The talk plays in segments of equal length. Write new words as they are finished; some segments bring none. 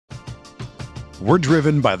We're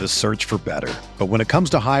driven by the search for better. But when it comes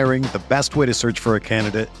to hiring, the best way to search for a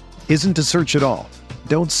candidate isn't to search at all.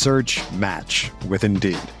 Don't search, match with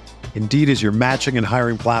Indeed. Indeed is your matching and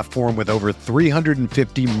hiring platform with over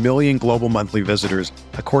 350 million global monthly visitors,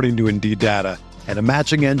 according to Indeed data, and a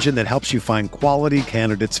matching engine that helps you find quality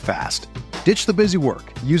candidates fast. Ditch the busy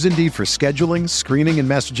work. Use Indeed for scheduling, screening, and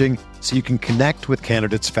messaging so you can connect with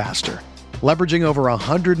candidates faster. Leveraging over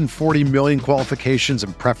 140 million qualifications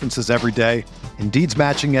and preferences every day, Indeed's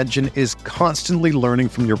matching engine is constantly learning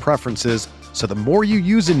from your preferences, so the more you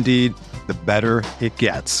use Indeed, the better it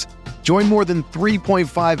gets. Join more than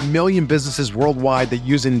 3.5 million businesses worldwide that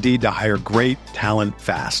use Indeed to hire great talent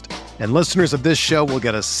fast. And listeners of this show will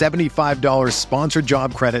get a $75 sponsored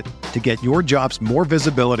job credit to get your jobs more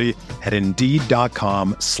visibility at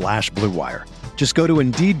Indeed.com/Blue Wire. Just go to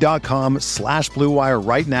Indeed.com/Blue Wire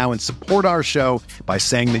right now and support our show by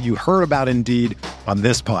saying that you heard about Indeed on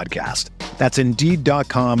this podcast. That's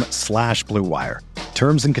Indeed.com/Blue Wire.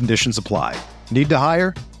 Terms and conditions apply. Need to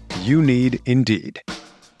hire? You need Indeed.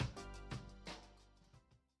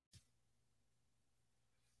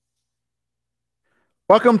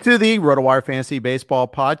 Welcome to the RotoWire Fantasy Baseball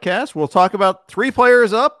Podcast. We'll talk about 3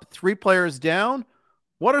 players up, 3 players down.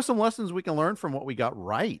 What are some lessons we can learn from what we got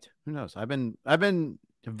right? Who knows? I've been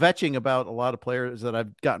vetching about a lot of players that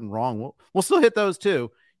I've gotten wrong. We'll still hit those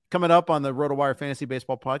too. Coming up on the RotoWire Fantasy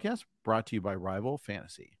Baseball Podcast, brought to you by Rival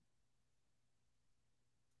Fantasy.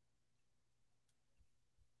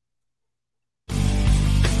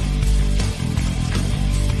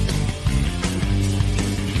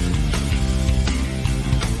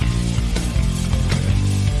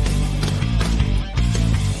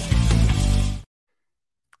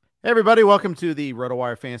 Hey everybody, welcome to the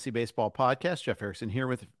RotoWire Fantasy Baseball Podcast. Jeff Erickson here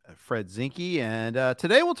with Fred Zinke, and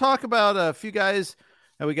today we'll talk about a few guys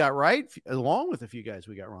that we got right, along with a few guys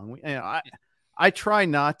we got wrong. I try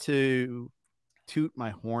not to toot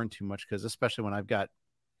my horn too much, because especially when I've got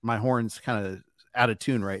my horns kind of out of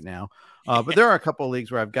tune right now. But there are a couple of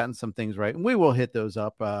leagues where I've gotten some things right, and we will hit those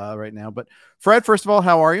up right now. But Fred, first of all,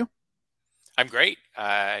 how are you? I'm great.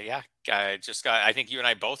 I think you and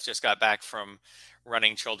I both just got back from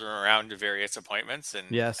running children around to various appointments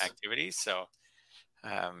and activities. So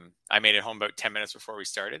I made it home about 10 minutes before we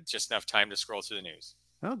started, just enough time to scroll through the news.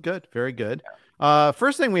 Oh, good. Very good.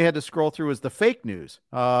 First thing we had to scroll through was the fake news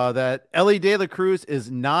that Elly De La Cruz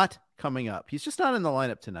is not coming up. He's just not in the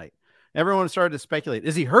lineup tonight. Everyone started to speculate.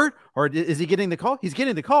 Is he hurt, or is he getting the call? He's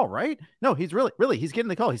getting the call, right? No, he's really, he's getting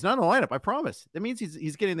the call. He's not in the lineup. I promise. That means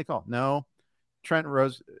he's getting the call. No, Trent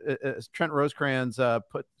Rosecrans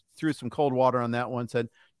threw some cold water on that one, said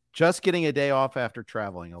just getting a day off after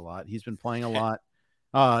traveling a lot. He's been playing a lot.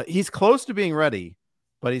 He's close to being ready,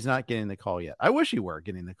 but he's not getting the call yet. I wish he were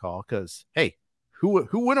getting the call, because, hey, who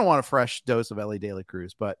wouldn't want a fresh dose of Elly De La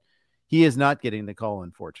Cruz? But he is not getting the call,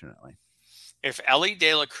 unfortunately. If Elly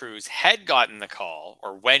De La Cruz had gotten the call,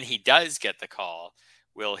 or when he does get the call,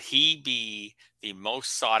 will he be the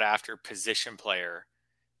most sought after position player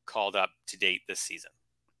called up to date this season?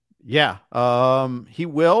 Yeah, he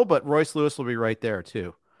will, but Royce Lewis will be right there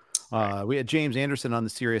too. We had James Anderson on the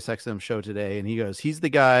SiriusXM show today, and he goes, he's the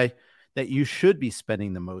guy that you should be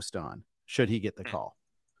spending the most on, should he get the call.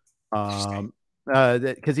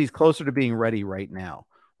 Because he's closer to being ready right now,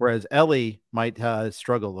 whereas Elly might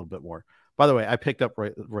struggle a little bit more. By the way, I picked up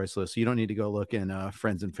Royce Lewis, so you don't need to go look in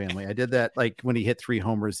Friends and Family. I did that like when he hit 3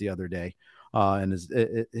 homers the other day in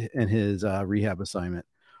his rehab assignment.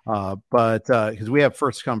 But because we have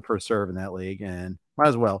first come, first serve in that league, and might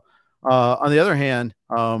as well. On the other hand,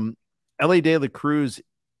 Elly De La Cruz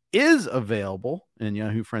is available in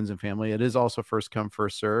Yahoo Friends and Family. It is also first come,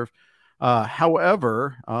 first serve.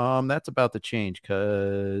 However, that's about to change,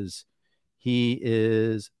 because he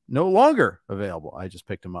is no longer available. I just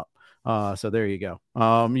picked him up. So there you go.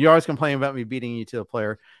 You always complain about me beating you to the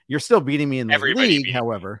player. You're still beating me in the league,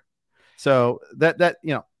 however. So that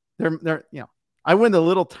they're I win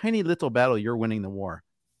the tiny little battle. You're winning the war.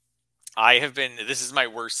 This is my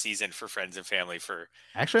worst season for Friends and Family for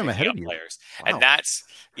actually I'm ahead of you. Players. Wow. And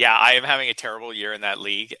I am having a terrible year in that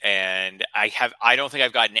league. And I don't think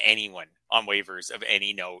I've gotten anyone on waivers of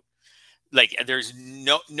any note. Like, there's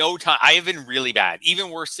no time. I have been really bad, even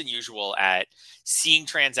worse than usual, at seeing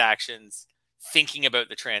transactions, thinking about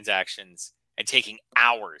the transactions, and taking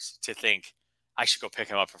hours to think I should go pick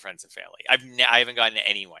him up for Friends and Family. I haven't gotten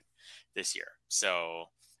anyone this year. So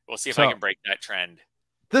we'll see if I can break that trend.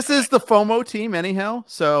 This is the FOMO team anyhow.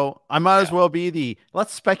 So I might as well be the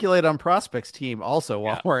let's speculate on prospects team also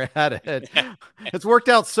while we're at it. It's worked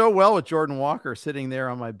out so well with Jordan Walker sitting there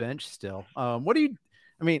on my bench still.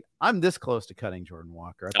 I'm this close to cutting Jordan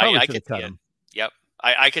Walker. I probably should have cut him. Yep.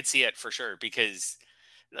 I could see it for sure because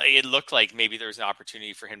it looked like maybe there was an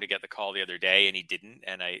opportunity for him to get the call the other day and he didn't.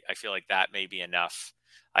 And I feel like that may be enough.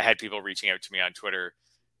 I had people reaching out to me on Twitter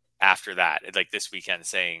after that, like this weekend,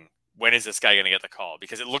 saying, when is this guy going to get the call?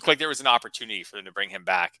 Because it looked like there was an opportunity for them to bring him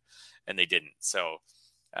back and they didn't. So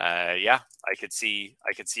yeah, I could see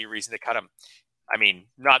a reason to cut him. I mean,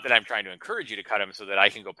 not that I'm trying to encourage you to cut him so that I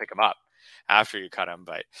can go pick him up after you cut him,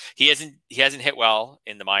 but he hasn't hit well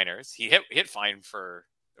in the minors. He hit fine for,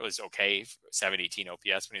 it was okay, 718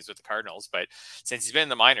 OPS when he was with the Cardinals, but since he's been in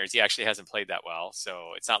the minors, he actually hasn't played that well.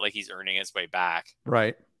 So it's not like he's earning his way back.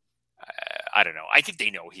 Right. I don't know. I think they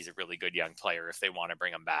know he's a really good young player if they want to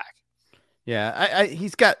bring him back. Yeah,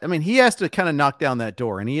 he has to kind of knock down that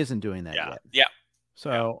door, and he isn't doing that yet. Yeah.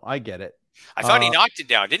 So I get it. I thought he knocked it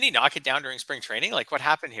down. Didn't he knock it down during spring training? Like, what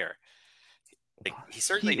happened here? Like, he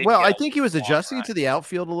certainly didn't. Well, I think he was adjusting to the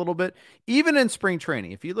outfield a little bit, even in spring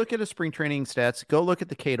training. If you look at his spring training stats, go look at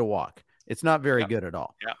the K to walk. It's not very good at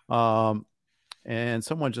all. Yeah. And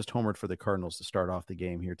someone just homered for the Cardinals to start off the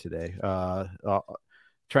game here today.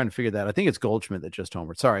 Trying to figure that. I think it's Goldschmidt that just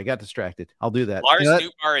homered. Sorry, I got distracted. I'll do that. Lars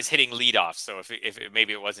Nootbaar is hitting leadoff, so if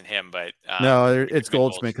maybe it wasn't him, but no, it's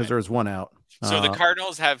Goldschmidt because there's one out. So the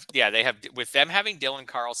Cardinals have with them having Dylan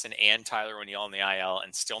Carlson and Tyler O'Neill in the IL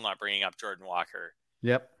and still not bringing up Jordan Walker.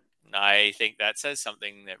 Yep. I think that says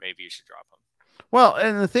something that maybe you should drop him. Well,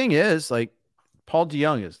 and the thing is, like, Paul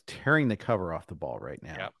DeJong is tearing the cover off the ball right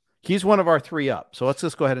now. Yep. He's one of our three up. So let's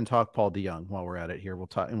just go ahead and talk Paul DeJong while we're at it here. We'll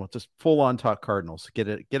talk, and we'll just full on talk Cardinals. Get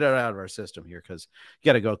it out of our system here, because you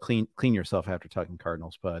got to go clean yourself after talking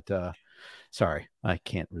Cardinals. But sorry, I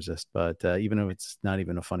can't resist. But even though it's not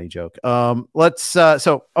even a funny joke, let's.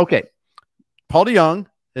 Okay, Paul DeJong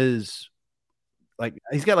is like,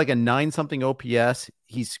 he's got like a 9-something OPS.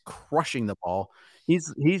 He's crushing the ball.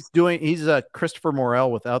 He's Christopher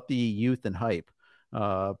Morel without the youth and hype.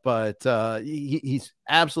 But he's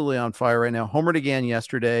absolutely on fire right now. Homered again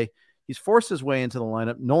yesterday. He's forced his way into the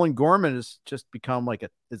lineup. Nolan Gorman has just become like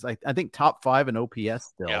I think top 5 in OPS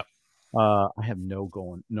still. Yep. I have no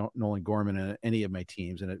Nolan Gorman in any of my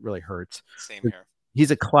teams, and it really hurts. Same here.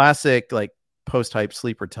 He's a classic like post-hype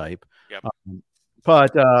sleeper type. Yep.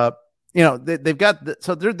 But they've got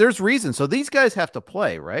so there's reason. So these guys have to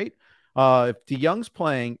play, right? If DeJong's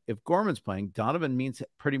playing, if Gorman's playing, Donovan means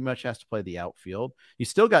pretty much has to play the outfield. You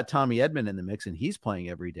still got Tommy Edman in the mix, and he's playing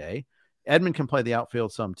every day. Edman can play the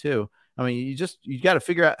outfield some too. I mean, you got to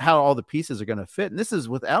figure out how all the pieces are going to fit. And this is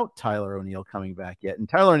without Tyler O'Neill coming back yet. And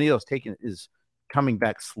Tyler O'Neill is coming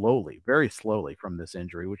back slowly, very slowly from this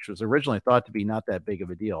injury, which was originally thought to be not that big of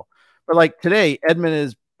a deal. But like today, Edman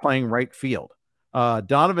is playing right field.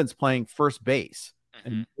 Donovan's playing first base.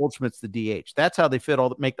 And Goldschmidt's the DH. That's how they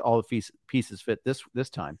make all the pieces fit this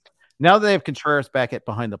time. Now that they have Contreras back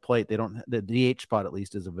behind the plate, the DH spot at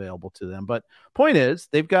least is available to them. But point is,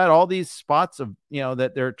 they've got all these spots of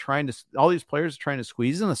that they're all these players are trying to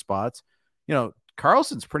squeeze in the spots.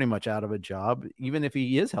 Carlson's pretty much out of a job, even if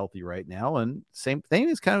he is healthy right now. And same thing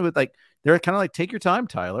is kind of with they're kind of like, take your time,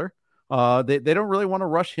 Tyler. They don't really want to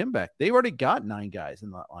rush him back. They already got 9 guys in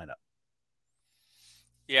that lineup.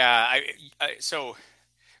 Yeah, so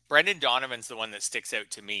Brendan Donovan's the one that sticks out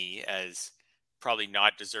to me as probably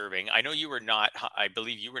not deserving. I know I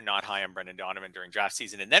believe you were not high on Brendan Donovan during draft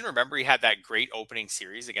season. And then remember, he had that great opening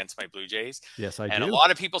series against my Blue Jays. Yes, I do. And a lot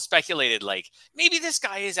of people speculated, like, maybe this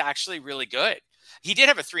guy is actually really good. He did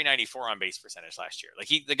have a 394 on base percentage last year. Like,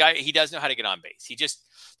 he does know how to get on base.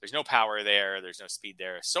 There's no power there. There's no speed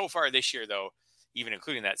there. So far this year, though, even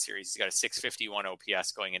including that series, he's got a 651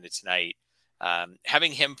 OPS going into tonight.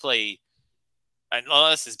 Having him play,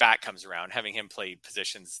 unless his back comes around, having him play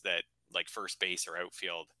positions that like first base or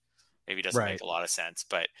outfield maybe doesn't make a lot of sense.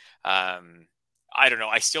 But I don't know.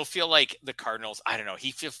 I still feel like the Cardinals, I don't know.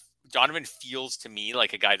 Donovan feels to me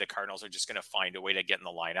like a guy the Cardinals are just going to find a way to get in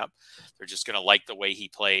the lineup. They're just going to like the way he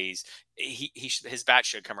plays. His bat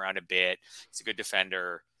should come around a bit. He's a good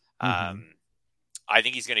defender. I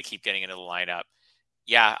think he's going to keep getting into the lineup.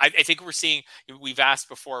 Yeah, I think we've asked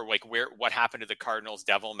before, like, what happened to the Cardinals'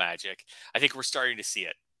 devil magic. I think we're starting to see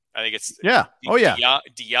it. I think it's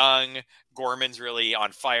DeJong, Gorman's really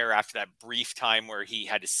on fire after that brief time where he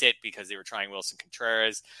had to sit because they were trying Wilson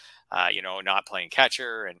Contreras, not playing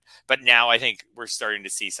catcher. But now I think we're starting to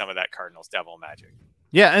see some of that Cardinals' devil magic.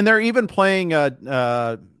 Yeah, and they're even playing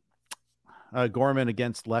Gorman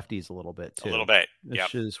against lefties a little bit too. A little bit,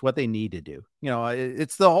 which is what they need to do.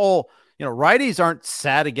 It's the whole. Righties aren't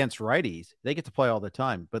sad against righties. They get to play all the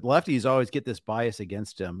time, but lefties always get this bias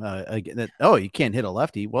against them. You can't hit a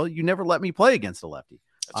lefty. Well, you never let me play against a lefty.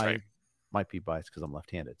 That's right. might be biased because I'm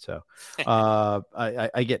left-handed. So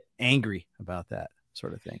I get angry about that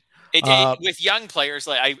sort of thing. With young players,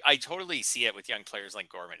 like I totally see it with young players like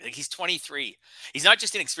Gorman. Like he's 23. He's not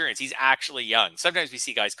just inexperienced. He's actually young. Sometimes we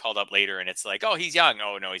see guys called up later and it's like, oh, he's young.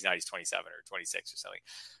 Oh, no, he's not. He's 27 or 26 or something.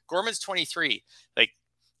 Gorman's 23. Like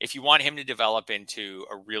if you want him to develop into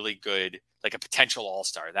a really good, like a potential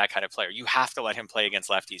all-star, that kind of player, you have to let him play against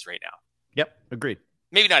lefties right now. Yep. Agreed.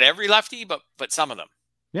 Maybe not every lefty, but some of them.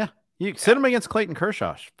 Yeah. You sit him against Clayton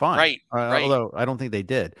Kershaw, fine. Right. Although I don't think they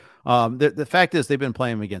did. The fact is they've been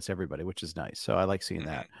playing him against everybody, which is nice. So I like seeing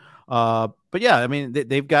that. But yeah, I mean,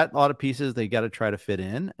 they've got a lot of pieces they got to try to fit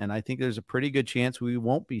in. And I think there's a pretty good chance we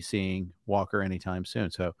won't be seeing Walker anytime soon.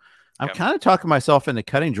 So I'm kind of talking myself into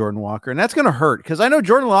cutting Jordan Walker, and that's going to hurt because I know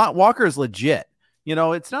Jordan Walker is legit.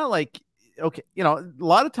 It's not like, okay, a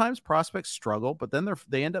lot of times prospects struggle, but then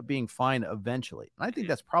they end up being fine eventually. And I think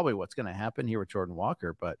that's probably what's going to happen here with Jordan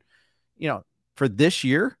Walker. But for this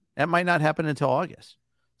year, that might not happen until August.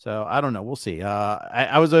 So I don't know. We'll see.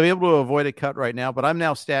 I was able to avoid a cut right now, but I'm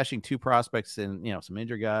now stashing 2 prospects and, some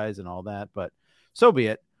injured guys and all that, but so be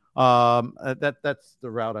it. That's the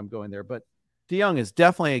route I'm going there. But DeYoung is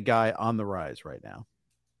definitely a guy on the rise right now.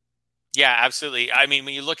 Yeah, absolutely. I mean,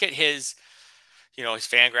 when you look at his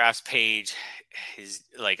Fangraphs page, his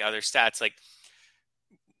like other stats, like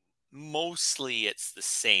mostly it's the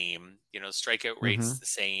same, strikeout rate's the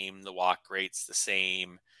same, the walk rate's the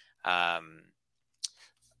same.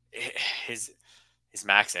 His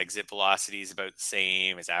max exit velocity is about the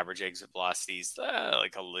same. His average exit velocity is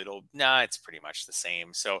it's pretty much the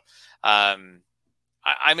same. So,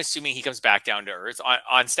 I'm assuming he comes back down to earth.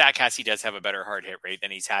 On StatCast, he does have a better hard hit rate than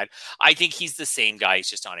he's had. I think he's the same guy. He's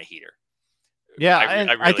just on a heater. Yeah,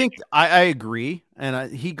 I think I agree.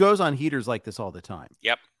 And he goes on heaters like this all the time.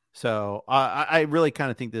 Yep. So I really kind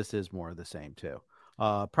of think this is more of the same too.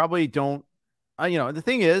 Probably don't, the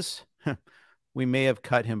thing is, we may have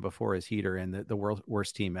cut him before his heater in the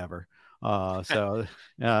worst team ever. Good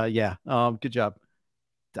job.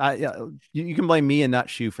 You can blame me and not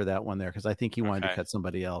Shu for that one there, because I think he wanted to cut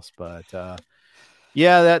somebody else, but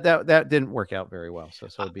that didn't work out very well.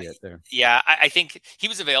 So be it there. Yeah, I think he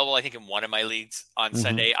was available. I think in one of my leagues on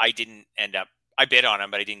Sunday. I didn't end up. I bid on him,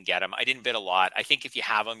 but I didn't get him. I didn't bid a lot. I think if you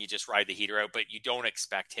have him, you just ride the heater out, but you don't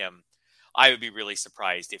expect him. I would be really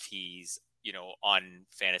surprised if he's on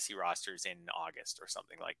fantasy rosters in August or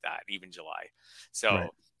something like that, even July. So right.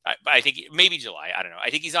 I think maybe July. I don't know. I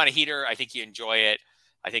think he's on a heater. I think you enjoy it.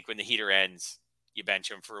 I think when the heater ends, you bench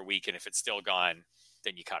him for a week, and if it's still gone,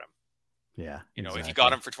 then you cut him. Yeah. If you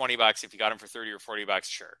got him for $20, if you got him for $30 or $40,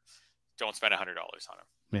 sure. Don't spend $100 on him.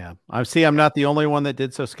 Yeah. I'm not the only one that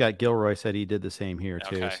did so. Scott Gilroy said he did the same here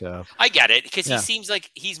too. So I get it, because he seems like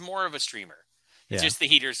he's more of a streamer. It's just the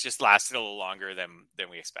heaters just lasted a little longer than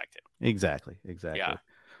we expected. Exactly. Yeah.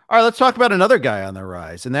 All right, let's talk about another guy on the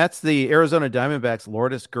rise, and that's the Arizona Diamondbacks'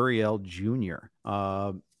 Lourdes Gurriel Jr.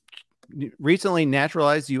 Recently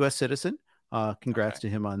naturalized U.S. citizen. Congrats to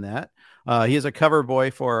him on that. He is a cover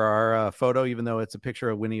boy for our photo, even though it's a picture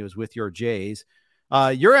of when he was with your Jays.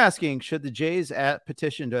 You're asking, should the Jays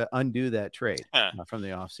petition to undo that trade from the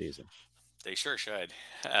offseason? They sure should.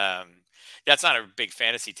 That's not a big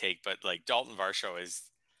fantasy take, but like Dalton Varsho is,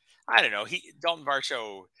 I don't know. Dalton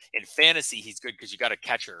Varsho in fantasy, he's good because you got a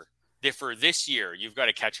catcher. For this year, you've got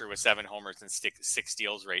a catcher with 7 homers and 6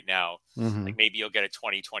 steals right now. Like maybe you'll get a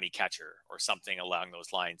 2020 catcher or something along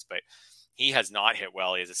those lines, but he has not hit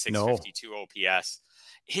well. He has a 652 OPS.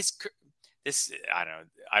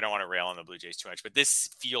 I don't want to rail on the Blue Jays too much, but this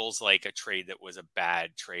feels like a trade that was a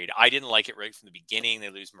bad trade. I didn't like it right from the beginning. They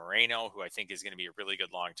lose Moreno, who I think is going to be a really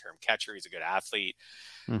good long-term catcher. He's a good athlete.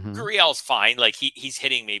 Gurriel's fine. Like he's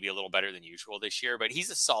hitting maybe a little better than usual this year, but he's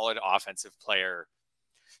a solid offensive player.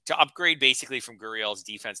 To upgrade basically from Gurriel's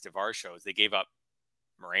defense to Varsho's, they gave up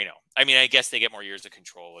Moreno. I mean, I guess they get more years of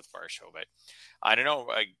control with Varsho, but I don't know.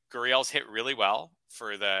 Gurriel's hit really well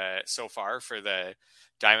for the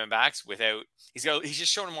Diamondbacks. He's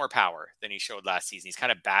just shown more power than he showed last season. He's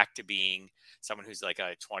kind of back to being someone who's like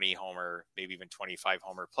a 20 homer, maybe even 25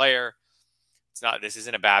 homer player. This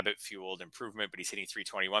isn't a BABIP fueled improvement, but he's hitting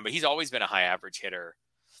 321, but he's always been a high average hitter.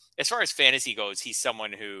 As far as fantasy goes, he's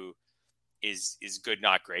someone who is good,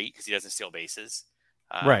 not great, because he doesn't steal bases.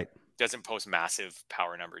 Right. Doesn't post massive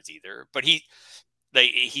power numbers either, but he's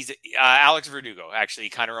Alex Verdugo. Actually, he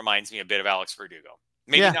kind of reminds me a bit of Alex Verdugo.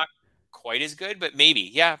 Maybe not quite as good, but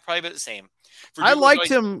maybe, probably about the same. I liked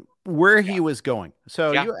him where he was going.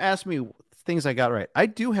 So you asked me things I got right. I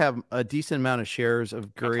do have a decent amount of shares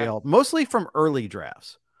of Gurriel, mostly from early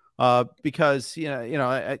drafts, because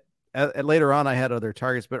later on I had other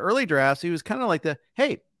targets, but early drafts he was kind of like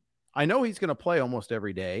hey, I know he's going to play almost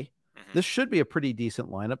every day. This should be a pretty decent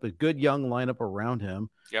lineup, a good young lineup around him.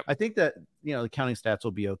 Yep. I think that, the counting stats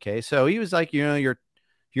will be okay. So he was like, your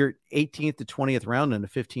 18th to 20th round in a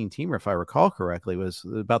 15 teamer, if I recall correctly, was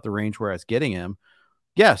about the range where I was getting him.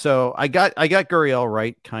 Yeah. So I got Gurriel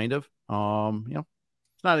right, kind of.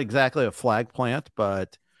 It's not exactly a flag plant,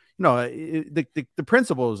 but the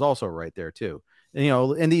principle is also right there too. And,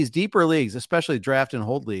 in these deeper leagues, especially draft and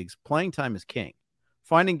hold leagues, playing time is king.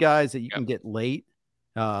 Finding guys that you can get late,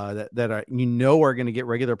 that are are going to get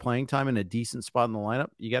regular playing time in a decent spot in the lineup,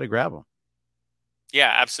 you got to grab them.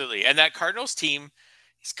 Yeah, absolutely. And that Cardinals team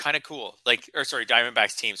is kind of cool.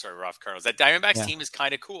 Diamondbacks team. Sorry, we're off Cardinals. That Diamondbacks team is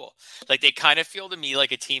kind of cool. Like, they kind of feel to me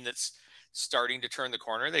like a team that's starting to turn the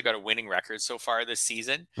corner. They've got a winning record so far this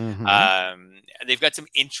season. They've got some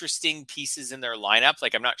interesting pieces in their lineup.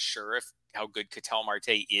 Like, I'm not sure how good Ketel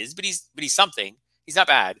Marte is, but he's something. He's not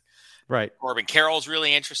bad. Right. Corbin Carroll's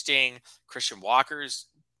really interesting. Christian Walker's,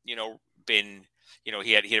 been,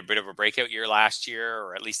 he had a bit of a breakout year last year,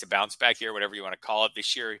 or at least a bounce back year, whatever you want to call it.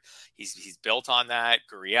 This year, he's built on that.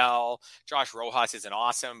 Gurriel, Josh Rojas isn't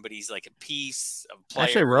awesome, but he's like a piece of player.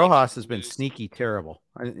 Actually, Rojas has been sneaky terrible.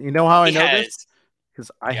 You know how I know this?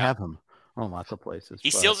 Because I have him on lots of places.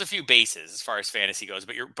 He steals a few bases as far as fantasy goes,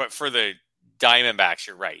 but for the Diamondbacks,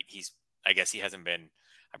 you're right. I guess he hasn't been.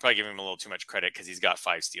 I'm probably giving him a little too much credit because he's got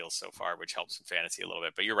 5 steals so far, which helps in fantasy a little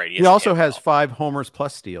bit. But you're right. He also has 5 homers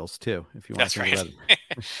plus steals too, if you want. That's right.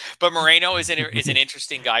 But Moreno is an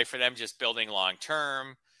interesting guy for them, just building long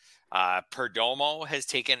term. Perdomo has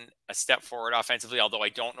taken a step forward offensively, although I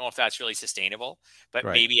don't know if that's really sustainable. But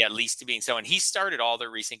maybe at least to being so. And he started all their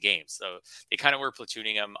recent games, so they kind of were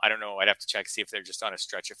platooning him. I don't know. I'd have to check, see if they're just on a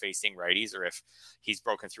stretch of facing righties or if he's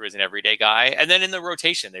broken through as an everyday guy. And then in the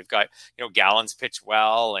rotation, they've got Gallon's pitched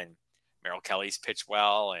well, and Merrill Kelly's pitched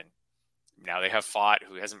well, and now they have Fott,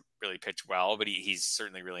 who hasn't really pitched well, but he's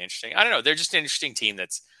certainly really interesting. I don't know. They're just an interesting team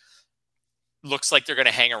that's looks like they're going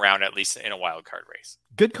to hang around at least in a wild card race.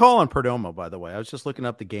 Good call on Perdomo, by the way. I was just looking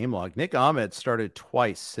up the game log. Nick Ahmed started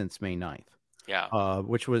twice since May 9th. Yeah.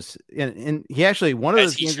 Which was, and he actually, one of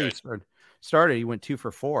those games he started, he went 2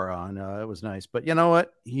 for 4 on. It was nice. But you know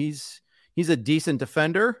what? He's a decent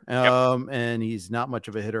defender, and he's not much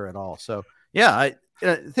of a hitter at all. So, yeah,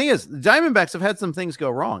 the thing is, the Diamondbacks have had some things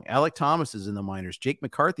go wrong. Alec Thomas is in the minors. Jake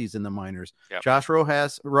McCarthy's in the minors. Yep. Josh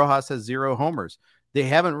Rojas has 0 homers. They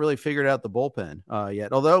haven't really figured out the bullpen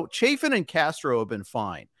yet, although Chafin and Castro have been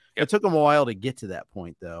fine. It took them a while to get to that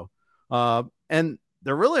point, though. And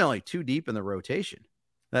they're really only 2 deep in the rotation.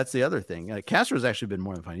 That's the other thing. Castro's actually been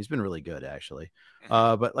more than fine. He's been really good, actually.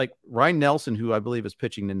 But like Ryan Nelson, who I believe is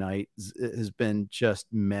pitching tonight, has been just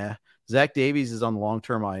meh. Zach Davies is on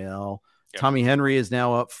long-term IL. Yep. Tommy Henry is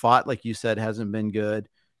now up. Fott, like you said, hasn't been good.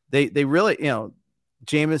 They really, Drew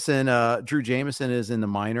Jameson is in the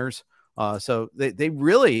minors. So they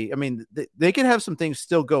really, they can have some things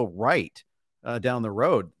still go right down the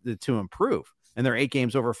road to improve. And they're 8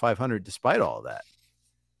 games over 500 despite all of that.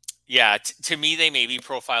 Yeah. To me, they maybe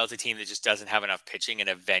profile as a team that just doesn't have enough pitching, and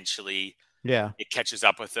eventually it catches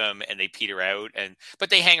up with them and they peter out. But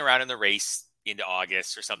they hang around in the race into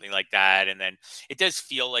August or something like that. And then it does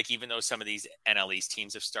feel like, even though some of these NL East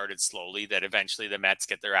teams have started slowly, that eventually the Mets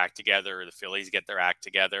get their act together, or the Phillies get their act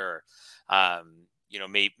together, or,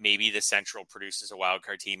 maybe the Central produces a wild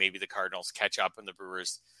card team. Maybe the Cardinals catch up and the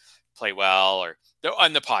Brewers play well,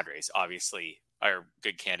 and the Padres obviously are a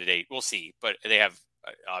good candidate. We'll see, but they have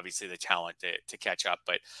obviously the talent to catch up.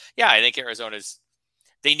 But yeah, I think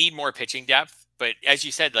they need more pitching depth. But as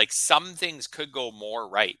you said, like, some things could go more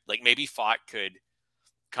right. Like, maybe Fott could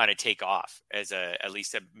kind of take off as at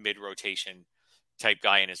least a mid-rotation type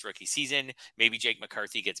guy in his rookie season. Maybe Jake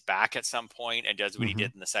McCarthy gets back at some point and does what he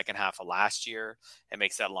did in the second half of last year and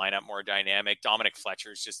makes that lineup more dynamic. Dominic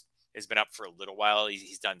Fletcher's just has been up for a little while.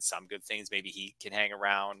 He's done some good things. Maybe he can hang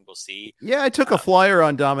around. We'll see. Yeah, I took a flyer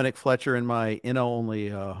on Dominic Fletcher in my only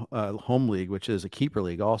home league, which is a keeper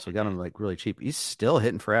league. Also got him like really cheap. He's still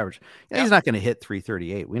hitting for average. Yeah, he's not going to hit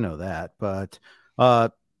 338. We know that, but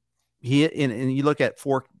and you look at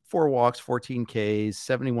four walks, 14 Ks,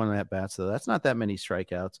 71 at bats. So that's not that many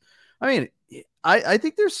strikeouts. I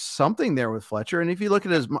think there's something there with Fletcher. And if you look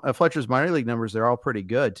at Fletcher's minor league numbers, they're all pretty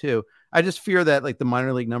good too. I just fear that like the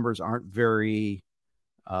minor league numbers aren't very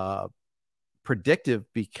predictive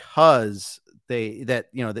because they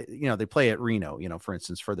play at Reno, for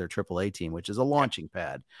instance, for their AAA team, which is a launching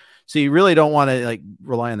pad. So you really don't want to like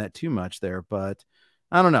rely on that too much there. But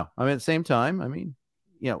I don't know. At the same time,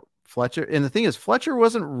 Fletcher, and the thing is, Fletcher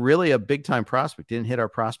wasn't really a big time prospect. Didn't hit our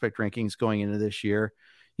prospect rankings going into this year.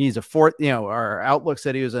 He's a fourth, our outlook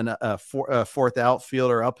said he was a fourth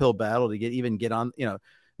outfielder, uphill battle to get on,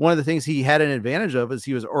 one of the things he had an advantage of is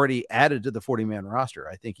he was already added to the 40-man roster.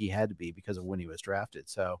 I think he had to be because of when he was drafted.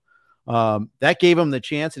 So that gave him the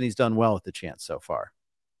chance, and he's done well with the chance so far.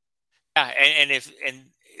 Yeah. And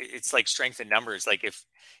it's like strength in numbers. Like if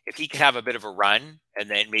he could have a bit of a run and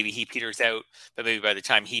then maybe he peters out, but maybe by the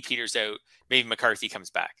time he peters out, maybe McCarthy comes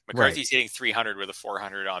back. McCarthy's hitting 300 with a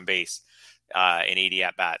 400 on base in 80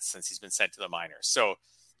 at bats since he's been sent to the minors. So,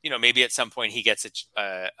 maybe at some point he gets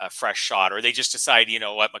a fresh shot, or they just decide,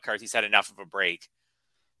 McCarthy's had enough of a break,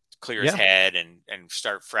 clear his head and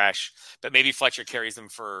start fresh. But maybe Fletcher carries them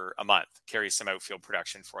for a month, carries some outfield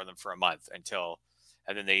production for them for a month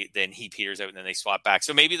and then he peters out and then they swap back.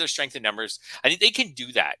 So maybe their strength in numbers, I think they can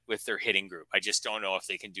do that with their hitting group. I just don't know if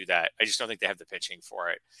they can do that. I just don't think they have the pitching for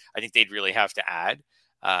it. I think they'd really have to add.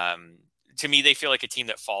 To me, they feel like a team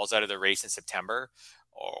that falls out of the race in September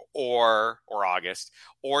or August,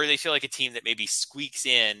 or they feel like a team that maybe squeaks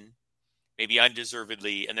in, maybe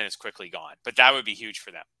undeservedly, and then it's quickly gone. But that would be huge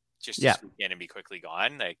for them, just to squeak in and be quickly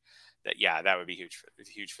gone. Like that, that would be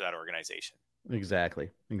huge for that organization.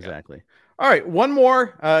 Exactly. Yeah. All right, one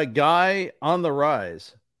more guy on the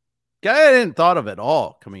rise. Guy I didn't thought of at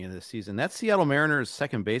all coming into this season. That's Seattle Mariners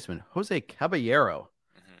second baseman Jose Caballero.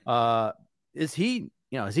 Mm-hmm. Is he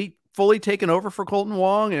fully taken over for Colton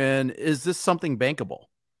Wong, and is this something bankable?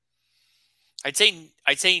 I'd say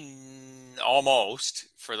almost.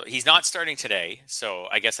 He's not starting today, so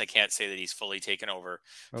I guess I can't say that he's fully taken over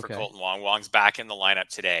for Colton Wong. Wong's back in the lineup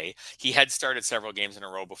today. He had started several games in a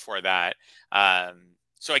row before that,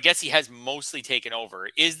 so I guess he has mostly taken over.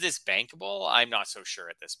 Is this bankable? I'm not so sure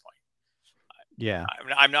at this point. Yeah,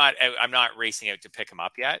 I'm not racing out to pick him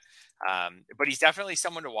up yet, but he's definitely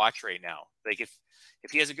someone to watch right now. Like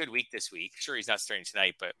if he has a good week this week, sure, he's not starting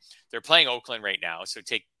tonight, but they're playing Oakland right now, so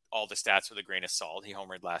take all the stats with a grain of salt. He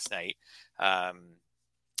homered last night.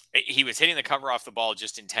 He was hitting the cover off the ball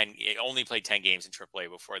just in 10. He only played 10 games in AAA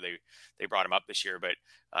before they brought him up this year, but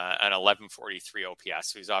an 1143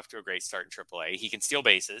 OPS. So he's off to a great start in AAA. He can steal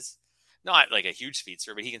bases, not like a huge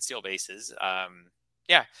speedster, but he can steal bases.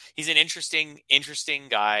 He's an interesting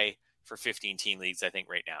guy for 15 team leagues, I think,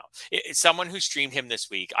 right now. It's someone who streamed him this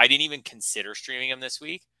week. I didn't even consider streaming him this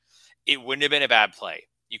week. It wouldn't have been a bad play.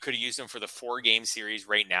 You could have used him for the 4-game series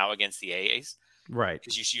right now against the A's. Right.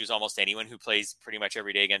 Because you should use almost anyone who plays pretty much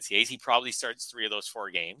every day against the A's. He probably starts 3 of those 4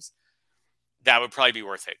 games. That would probably be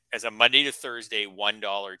worth it. As a Monday to Thursday, $1,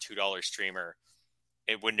 $2 streamer,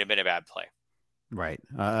 it wouldn't have been a bad play. Right.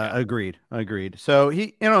 Agreed. So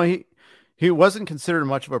he wasn't considered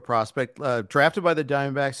much of a prospect. Drafted by the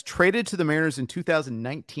Diamondbacks, traded to the Mariners in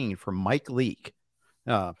 2019 for Mike Leake.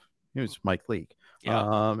 He was Mike Leake.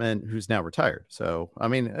 And who's now retired. So, I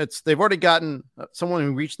mean, they've already gotten someone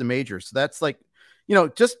who reached the majors. So that's like,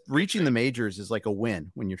 just reaching the majors is like a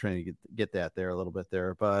win when you're trying to get that there a little bit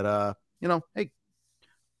there. But, hey,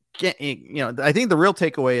 I think the real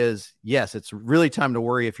takeaway is, yes, it's really time to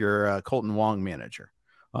worry if you're a Colton Wong manager.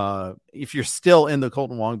 If you're still in the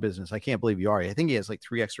Colton Wong business, I can't believe you are. I think he has like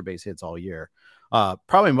 3 extra base hits all year.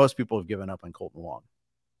 Probably most people have given up on Colton Wong.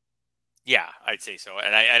 Yeah, I'd say so.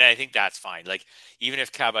 And I think that's fine. Like, even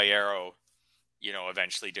if Caballero,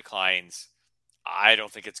 eventually declines, I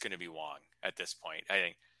don't think it's going to be Wong at this point.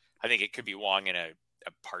 I think it could be Wong in a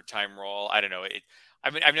part-time role. I don't know.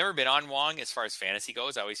 I've never been on Wong as far as fantasy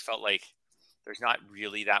goes. I always felt like there's not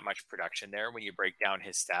really that much production there when you break down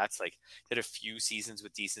his stats. Like, did a few seasons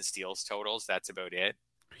with decent steals totals. That's about it.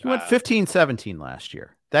 He went 15-17 last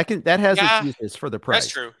year. That has its uses for the price. That's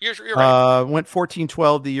true. You're right. Went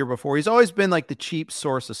 14-12 the year before. He's always been like the cheap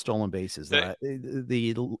source of stolen bases.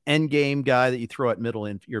 The end game guy that you throw at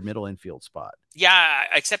your middle infield spot. Yeah,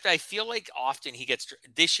 except I feel like often he gets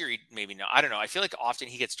this year. Maybe not. I don't know. I feel like often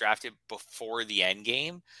he gets drafted before the end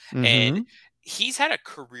game, and he's had a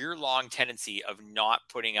career-long tendency of not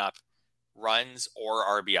putting up runs or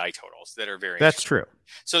RBI totals that are very. That's true.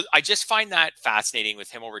 So I just find that fascinating with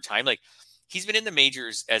him over time. Like, he's been in the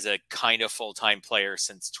majors as a kind of full-time player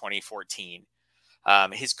since 2014.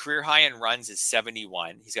 His career high in runs is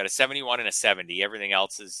 71. He's got a 71 and a 70. Everything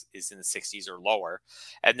else is in the 60s or lower.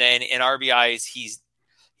 And then in RBIs, he's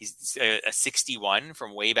a 61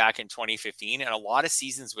 from way back in 2015, and a lot of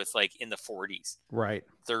seasons with like in the 40s, right,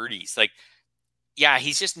 30s. Like, yeah,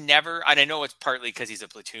 he's just never. And I know it's partly because he's a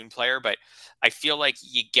platoon player, but I feel like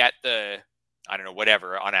you get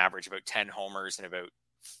whatever on average about 10 homers and about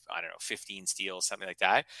 15 steals, something like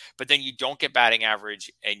that. But then you don't get batting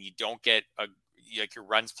average, and you don't get your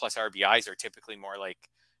runs plus RBIs are typically more like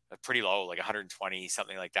pretty low, like 120,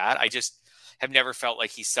 something like that. I just have never felt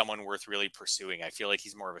like he's someone worth really pursuing. I feel like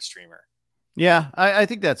he's more of a streamer. Yeah, I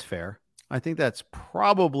think that's fair. I think that's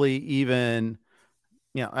probably even,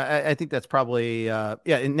 I think that's probably,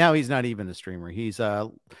 and now he's not even a streamer. He's, he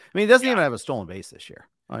doesn't even have a stolen base this year.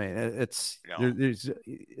 I mean, it's, you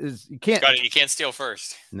can't steal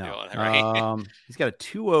first. No, right? He's got a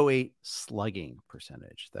 208 slugging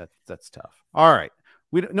percentage. That's tough. All right.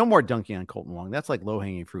 No more dunking on Colton Wong. That's like low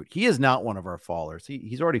hanging fruit. He is not one of our fallers.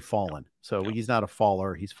 He's already fallen. So he's not a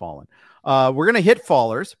faller. He's fallen. We're going to hit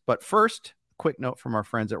fallers, but first, quick note from our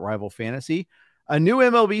friends at Rival Fantasy. A new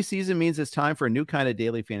MLB season means it's time for a new kind of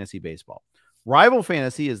daily fantasy baseball. Rival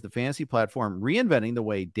Fantasy is the fantasy platform reinventing the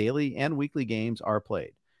way daily and weekly games are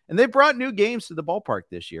played. And they brought new games to the ballpark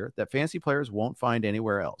this year that fantasy players won't find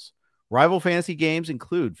anywhere else. Rival Fantasy games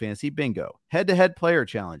include Fantasy Bingo, head-to-head player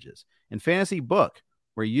challenges, and Fantasy Book,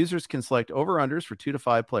 where users can select over-unders for 2 to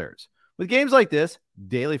 5 players. With games like this,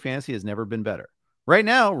 daily fantasy has never been better. Right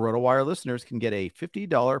now, RotoWire listeners can get a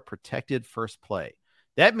 $50 protected first play.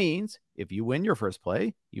 That means if you win your first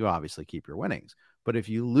play, you obviously keep your winnings. But if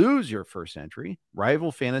you lose your first entry,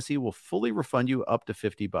 Rival Fantasy will fully refund you up to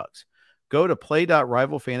 $50. Go to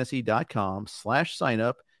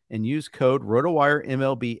play.rivalfantasy.com/signup and use code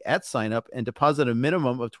RotoWireMLB at signup and deposit a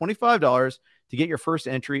minimum of $25 to get your first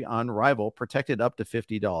entry on Rival protected up to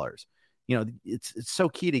 $50. It's so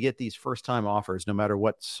key to get these first-time offers no matter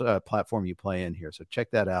what platform you play in here. So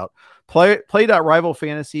check that out.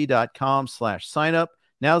 Play.rivalfantasy.com/signup.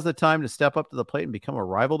 Now's the time to step up to the plate and become a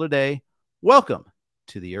Rival today. Welcome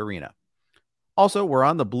to the arena. Also, we're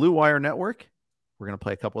on the Blue Wire Network. We're going to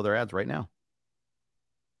play a couple of their ads right now.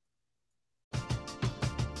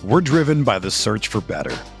 We're driven by the search for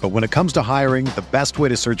better. But when it comes to hiring, the best way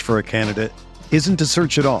to search for a candidate isn't to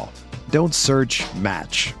search at all. Don't search,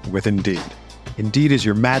 match with Indeed. Indeed is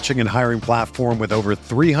your matching and hiring platform with over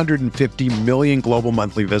 350 million global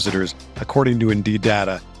monthly visitors, according to Indeed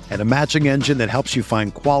data, and a matching engine that helps you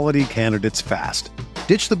find quality candidates fast.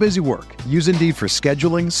 Ditch the busy work. Use Indeed for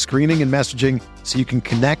scheduling, screening, and messaging so you can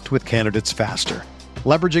connect with candidates faster.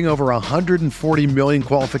 Leveraging over 140 million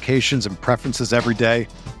qualifications and preferences every day,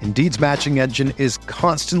 Indeed's matching engine is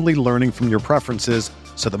constantly learning from your preferences,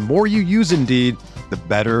 so the more you use Indeed, the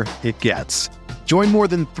better it gets. Join more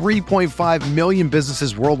than 3.5 million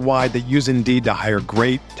businesses worldwide that use Indeed to hire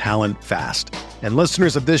great talent fast. And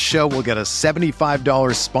listeners of this show will get a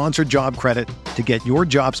 $75 sponsored job credit to get your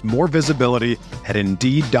jobs more visibility at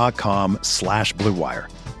Indeed.com/Blue Wire.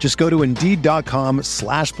 Just go to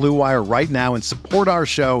Indeed.com/Blue Wire right now and support our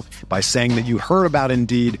show by saying that you heard about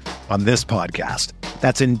Indeed on this podcast.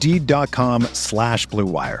 That's Indeed.com/Blue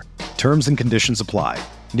Wire. Terms and conditions apply.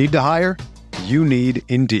 Need to hire? You need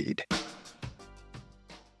Indeed.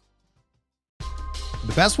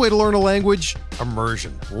 The best way to learn a language?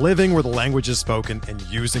 Immersion. Living where the language is spoken and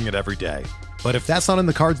using it every day. But if that's not in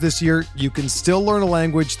the cards this year, you can still learn a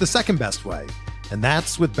language the second best way, and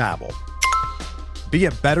that's with Babbel. Be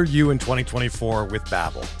a better you in 2024 with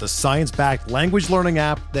Babbel, the science-backed language learning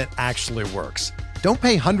app that actually works. Don't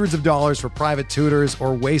pay hundreds of dollars for private tutors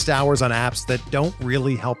or waste hours on apps that don't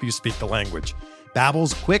really help you speak the language.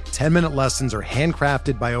 Babbel's quick 10-minute lessons are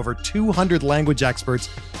handcrafted by over 200 language experts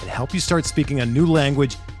and help you start speaking a new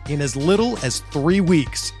language in as little as 3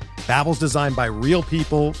 weeks. Babbel's designed by real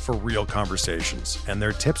people for real conversations, and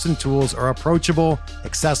their tips and tools are approachable,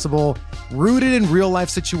 accessible, rooted in real-life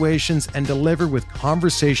situations, and delivered with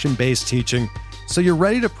conversation-based teaching, so you're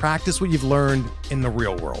ready to practice what you've learned in the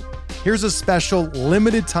real world. Here's a special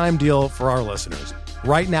limited-time deal for our listeners.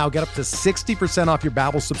 Right now, get up to 60% off your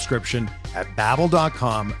Babbel subscription at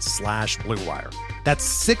Babbel.com/Blue Wire. That's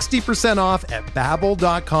 60% off at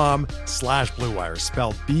Babbel.com/Blue Wire,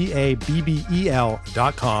 spelled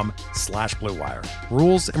BABBEL.com/Blue Wire.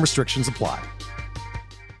 Rules and restrictions apply.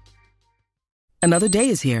 Another day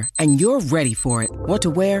is here, and you're ready for it. What to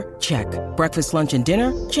wear? Check. Breakfast, lunch, and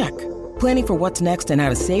dinner? Check. Planning for what's next and how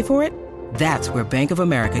to save for it? That's where Bank of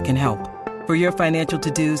America can help. For your financial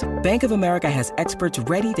to-dos, Bank of America has experts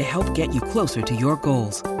ready to help get you closer to your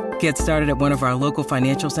goals. Get started at one of our local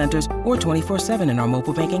financial centers or 24/7 in our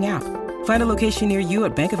mobile banking app. Find a location near you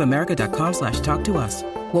at bankofamerica.com/talktous.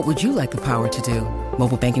 What would you like the power to do?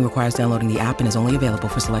 Mobile banking requires downloading the app and is only available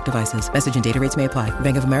for select devices. Message and data rates may apply.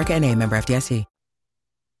 Bank of America NA, member FDIC.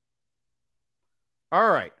 All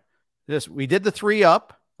right. We did the 3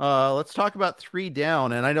 up. Let's talk about 3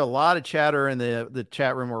 down. And I know a lot of chatter in the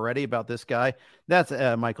chat room already about this guy. That's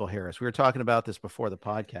Michael Harris. We were talking about this before the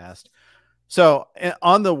podcast. So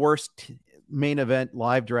on the worst main event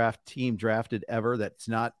live draft team drafted ever, that's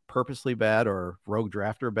not purposely bad or rogue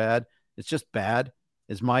drafter bad. It's just bad.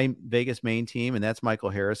 is my Vegas main team, and that's Michael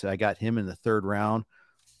Harris. I got him in the 3rd round.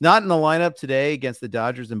 Not in the lineup today against the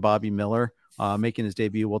Dodgers and Bobby Miller making his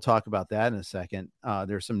debut. We'll talk about that in a second.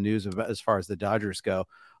 There's some news as far as the Dodgers go.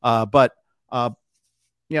 But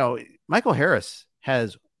Michael Harris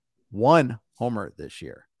has 1 homer this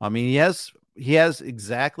year. I mean, he has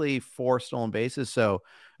exactly 4 stolen bases. So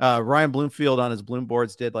Ryan Bloomfield on his Bloom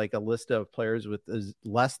boards did like a list of players with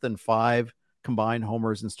less than 5 combined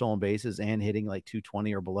homers and stolen bases and hitting like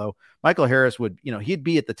 220 or below. Michael Harris would, he'd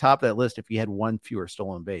be at the top of that list if he had 1 fewer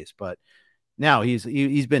stolen base. But now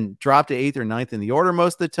he's been dropped to 8th or 9th in the order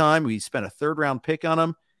most of the time. We spent a 3rd round pick on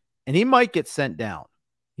him, and he might get sent down.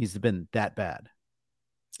 He's been that bad.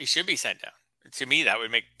 He should be sent down. To me, that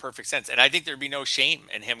would make perfect sense. And I think there'd be no shame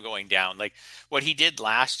in him going down. Like what he did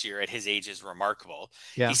last year at his age is remarkable.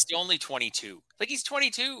 Yeah. He's still only 22. Like he's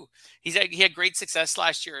 22. He had great success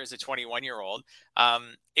last year as a 21-year-old.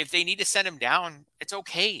 If they need to send him down, it's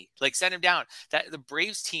okay. Like send him down. The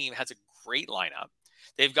Braves team has a great lineup.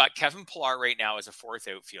 They've got Kevin Pillar right now as a 4th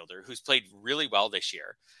outfielder who's played really well this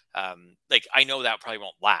year. I know that probably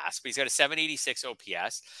won't last, but he's got a 786 OPS.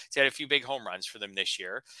 He's had a few big home runs for them this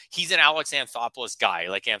year. He's an Alex Anthopoulos guy.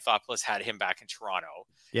 Like Anthopoulos had him back in Toronto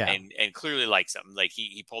and clearly likes him. Like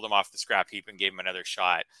he pulled him off the scrap heap and gave him another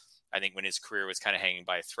shot. I think when his career was kind of hanging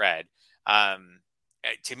by a thread.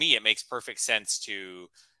 To me, it makes perfect sense to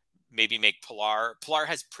maybe make Pillar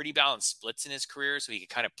has pretty balanced splits in his career, so he can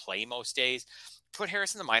kind of play most days. Put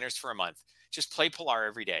Harris in the minors for a month. Just play Pillar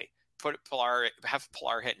every day. Have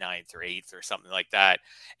Pillar hit 9th or 8th or something like that.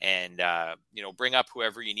 And, bring up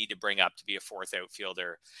whoever you need to bring up to be a 4th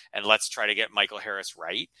outfielder. And let's try to get Michael Harris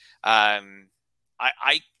right. In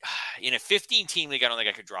a 15-team league, I don't think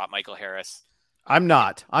I could drop Michael Harris. I'm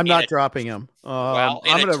not dropping him. I'm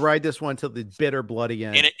going to ride this one till the bitter bloody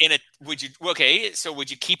end. Would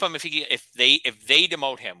you keep him if they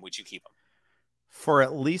demote him? Would you keep him for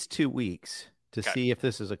at least 2 weeks to see if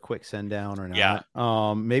this is a quick send down or not?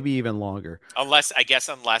 Yeah. Maybe even longer. Unless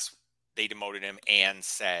they demoted him and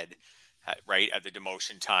said right at the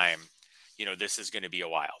demotion time, this is going to be a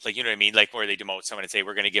while. Like, you know what I mean? Like where they demote someone and say,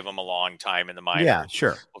 we're going to give them a long time in the minors. Yeah,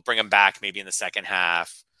 sure. We'll bring them back maybe in the second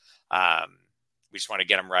half. We just want to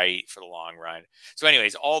get them right for the long run. So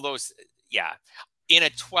anyways, all those, in a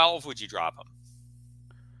 12, would you drop them?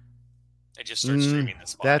 And just start streaming the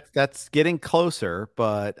spot. That's getting closer,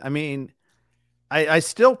 but I mean, I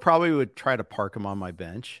still probably would try to park him on my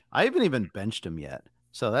bench. I haven't even benched him yet.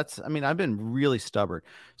 So I've been really stubborn.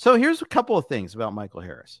 So here's a couple of things about Michael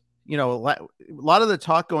Harris. A lot of the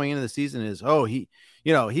talk going into the season is,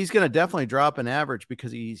 he's going to definitely drop an average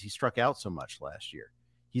because he struck out so much last year.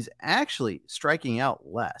 He's actually striking out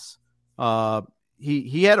less.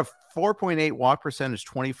 He had a 4.8 walk percentage,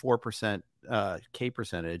 24% K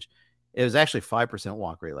percentage. It was actually 5%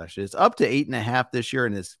 walk rate last year. It's up to 8.5 this year,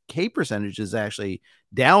 and his K percentage is actually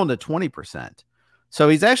down to 20%. So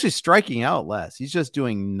he's actually striking out less. He's just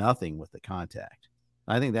doing nothing with the contact.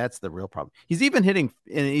 I think that's the real problem. He's even hitting,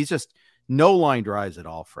 and he's just no line drives at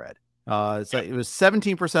all, Fred. It was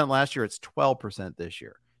 17% last year. It's 12% this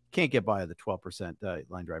year. Can't get by the 12%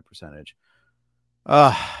 line drive percentage.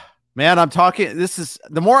 Man, I'm talking.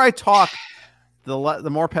 The more I talk, the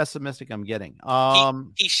more pessimistic I'm getting.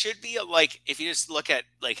 He should be if you just look at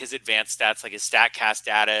his advanced stats, like his StatCast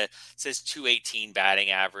data says 218 batting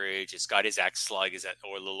average. It's got his X slug is a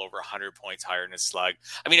little over 100 points higher than his slug.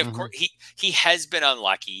 I mean, of course he has been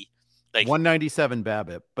unlucky. 197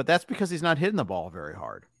 BABIP, but that's because he's not hitting the ball very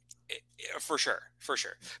hard. For sure.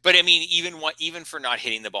 But I mean, even for not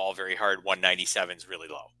hitting the ball very hard, 197 is really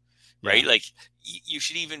low, right? Yeah. You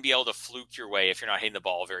should even be able to fluke your way if you're not hitting the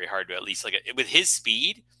ball very hard to at least with his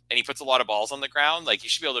speed, and he puts a lot of balls on the ground. You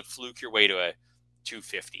should be able to fluke your way to a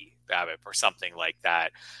 250 BABIP or something like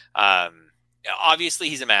that. Obviously,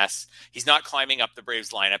 he's a mess. He's not climbing up the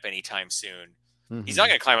Braves lineup anytime soon. Mm-hmm. He's not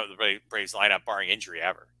going to climb up the Braves lineup barring injury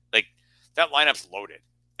ever. That lineup's loaded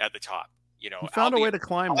at the top. He found a way to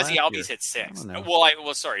climb. Ozzy Albies hit 6.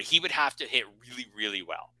 Sorry, he would have to hit really, really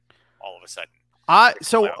well all of a sudden.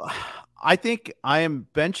 I think I am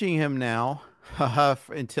benching him now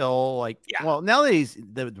until now that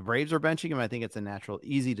the Braves are benching him, I think it's a natural,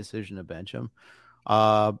 easy decision to bench him.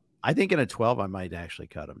 I think in a 12, I might actually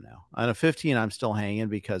cut him now. On a 15, I'm still hanging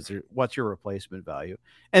because what's your replacement value?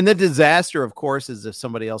 And the disaster, of course, is if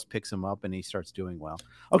somebody else picks him up and he starts doing well.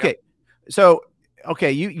 Okay, so.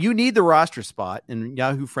 Okay, you need the roster spot in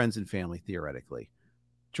Yahoo Friends and Family, theoretically.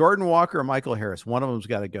 Jordan Walker or Michael Harris, one of them's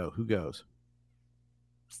got to go. Who goes?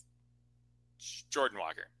 Jordan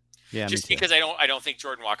Walker. Yeah, just because I don't think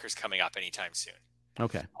Jordan Walker's coming up anytime soon.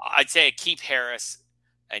 Okay. I'd say keep Harris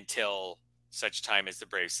until such time as the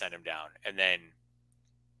Braves send him down. And then,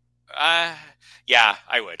 yeah,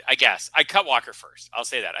 I would. I guess I'd cut Walker first. I'll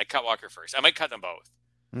say that. I'd cut Walker first. I might cut them both.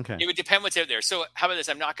 Okay. It would depend what's out there. So how about this?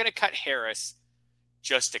 I'm not going to cut Harris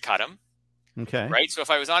just to cut him. Okay. Right. So if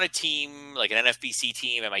I was on a team like an NFBC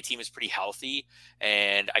team and my team is pretty healthy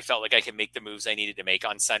and I felt like I could make the moves I needed to make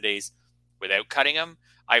on Sundays without cutting him,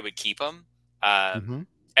 I would keep him.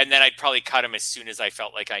 And then I'd probably cut him as soon as I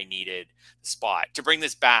felt like I needed the spot. To bring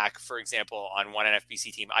this back, for example, on one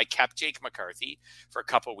NFBC team, I kept Jake McCarthy for a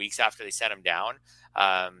couple of weeks after they sent him down.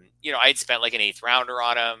 I had spent like an 8th rounder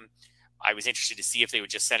on him. I was interested to see if they would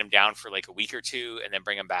just send him down for like a week or two and then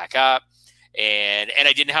bring him back up. And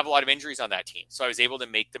I didn't have a lot of injuries on that team. So I was able to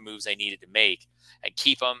make the moves I needed to make and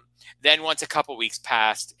keep him. Then once a couple of weeks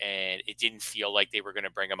passed and it didn't feel like they were going to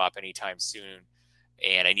bring him up anytime soon,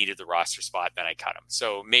 and I needed the roster spot, then I cut him.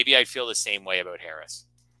 So maybe I feel the same way about Harris.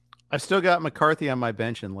 I've still got McCarthy on my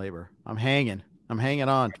bench in labor. I'm hanging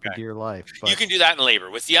on for dear life. But you can do that in labor.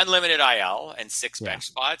 With the unlimited IL and 6 bench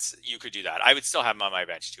spots, you could do that. I would still have him on my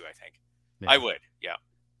bench too, I think. Yeah. I would, yeah.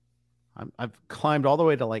 I've climbed all the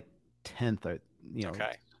way to like 10th,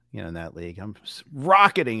 in that league. I'm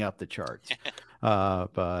rocketing up the charts.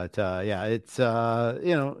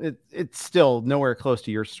 It's still nowhere close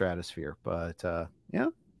to your stratosphere, but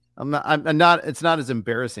I'm not, it's not as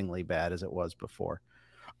embarrassingly bad as it was before.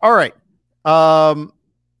 All right. And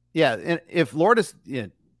if Lourdes, we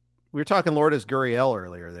were talking Lourdes Gurriel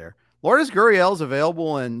earlier there. Lourdes Gurriel's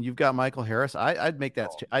available and you've got Michael Harris. I'd make that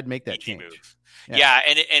change. Move. Yeah.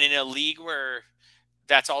 And in a league where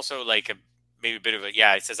that's also like maybe a bit of it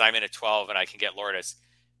says I'm in a 12 and I can get Lourdes.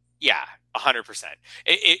 Yeah, 100%.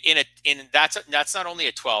 That's not only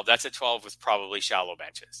a 12, that's a 12 with probably shallow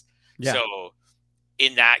benches. Yeah. So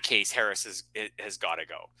in that case, Harris has got to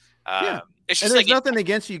go. It's just there's nothing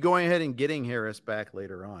against you going ahead and getting Harris back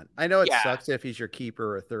later on. I know it sucks if he's your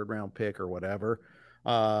keeper or a 3rd round pick or whatever.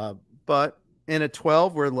 But in a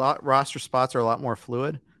 12 where roster spots are a lot more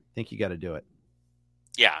fluid, I think you got to do it.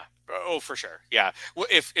 Yeah. Oh, for sure. Yeah. Well,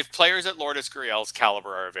 if players at Lourdes Gurriel's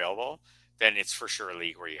caliber are available, then it's for sure a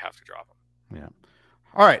league where you have to drop them. Yeah.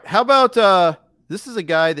 All right. How about this is a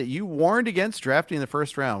guy that you warned against drafting in the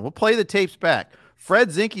 1st round. We'll play the tapes back. Fred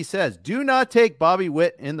Zinke says, do not take Bobby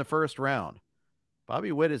Witt in the 1st round.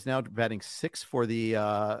 Bobby Witt is now batting 6th for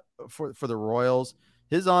the for the Royals.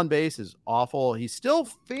 His on base is awful. He's still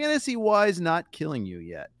fantasy wise not killing you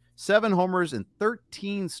yet. 7 homers and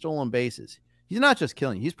 13 stolen bases. He's not just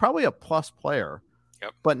killing you. He's probably a plus player.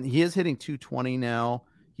 Yep. But he is hitting 220 now.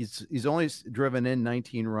 He's only driven in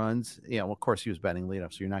 19 runs. Yeah, well, of course he was batting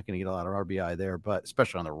leadoff, so you're not going to get a lot of RBI there, but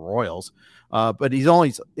especially on the Royals. But he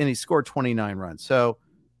scored 29 runs. So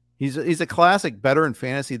he's a classic, better in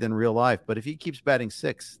fantasy than real life. But if he keeps batting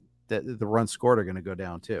 6th, the runs scored are going to go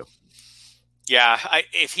down too. Yeah,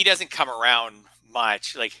 if he doesn't come around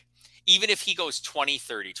much, like even if he goes 20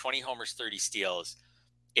 homers, 30 steals,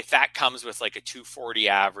 if that comes with like a 240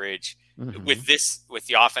 average with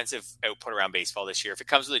the offensive output around baseball this year, if it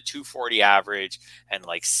comes with a 240 average and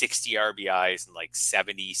like 60 RBIs and like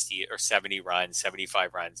 70 runs,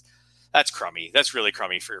 75 runs, that's crummy. That's really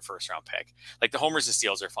crummy for your 1st round pick. Like the homers and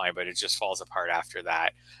steals are fine, but it just falls apart after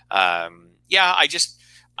that.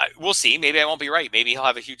 We'll see. Maybe I won't be right. Maybe he'll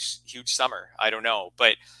have a huge summer. I don't know.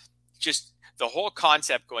 But just the whole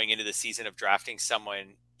concept going into the season of drafting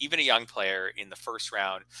someone, even a young player in the 1st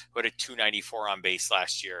round who had a 294 on base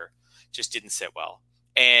last year, just didn't sit well.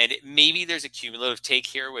 And maybe there's a cumulative take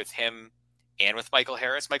here with him and with Michael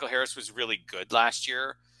Harris. Michael Harris was really good last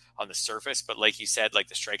year on the surface, but like you said, like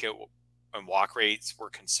the strikeout and walk rates were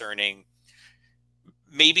concerning.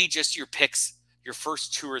 Maybe just your picks, your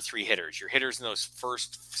first 2 or 3 hitters, your hitters in those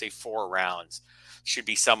first, say, 4 rounds should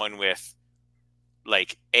be someone with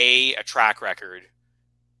like a track record,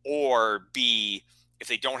 or B, if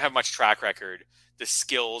they don't have much track record, the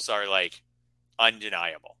skills are like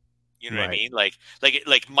undeniable. You know what I mean? Like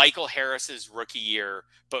Michael Harris's rookie year,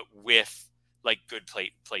 but with like good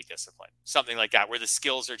plate discipline, something like that, where the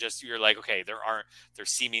skills are just, you're like, okay, there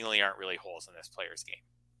seemingly aren't really holes in this player's game.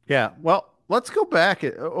 Yeah. Well, let's go back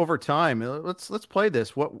over time. Let's play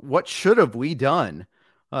this. What should have we done?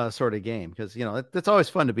 Sort of game, because that's always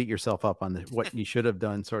fun to beat yourself up on what you should have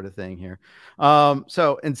done sort of thing here.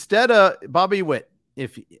 So instead of Bobby Witt,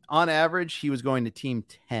 if on average he was going to team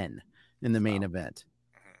 10 in the main event,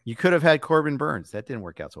 you could have had Corbin Burns. That didn't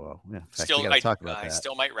work out so well. Yeah, in fact, we gotta talk about that. I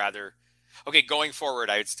still might rather. Okay, going forward,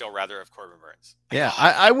 I would still rather have Corbin Burns. Yeah,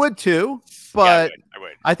 I would too, but I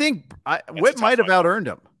would. I think Witt might have out-earned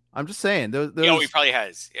him. I'm just saying. He probably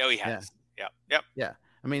has. Oh, he has. Yeah. Yep. Yeah.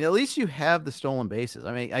 I mean, at least you have the stolen bases.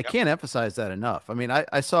 I mean, I can't emphasize that enough. I mean,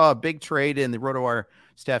 I saw a big trade in the RotoWire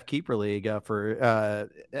Staff Keeper League for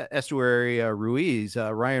Estuary Ruiz,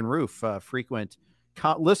 Ryan Roof, frequent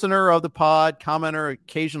listener of the pod, commenter,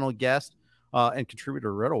 occasional guest, and contributor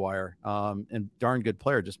to RotoWire, and darn good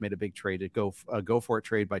player. Just made a big trade to go for it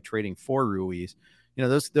trade by trading for Ruiz. You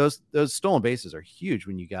know, those stolen bases are huge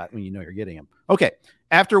when you know you're getting them. Okay,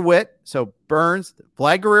 after Witt, so Burns,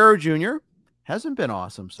 Vlad Guerrero Jr. hasn't been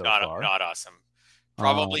awesome so far. Not awesome.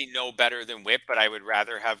 Probably no better than Witt, but I would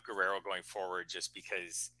rather have Guerrero going forward just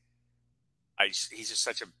because he's just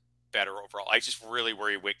such a better overall. I just really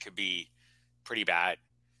worry Witt could be pretty bad.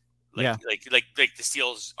 Like the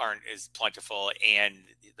steals aren't as plentiful and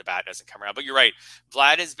the bat doesn't come around. But you're right.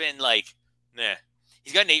 Vlad has been like, meh.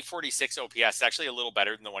 He's got an 846 OPS, actually a little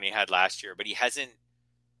better than the one he had last year, but he hasn't.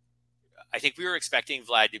 I think we were expecting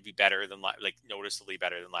Vlad to be better than, like, noticeably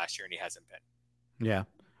better than last year, and he hasn't been. Yeah.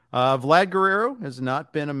 Vlad Guerrero has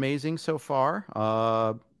not been amazing so far.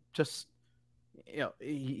 Just, you know,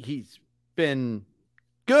 he's been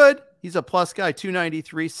good. He's a plus guy,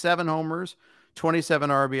 293, 7 homers, 27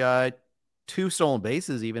 RBI, 2 stolen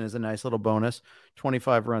bases, even is a nice little bonus,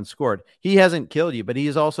 25 runs scored. He hasn't killed you, but he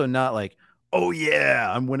is also not like, oh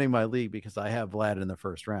yeah, I'm winning my league because I have Vlad in the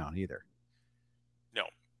first round either. No,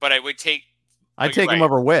 but I would take. I'd take him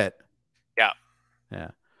over Witt. Yeah.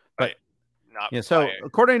 But not. Yeah. So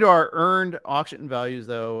according to our earned auction values,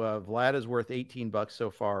 though, Vlad is worth $18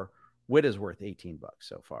 so far. Witt is worth $18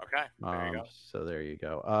 so far. Okay. There you go. So there you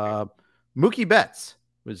go. Mookie Betts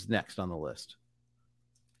was next on the list.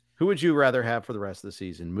 Who would you rather have for the rest of the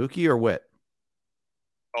season, Mookie or Witt?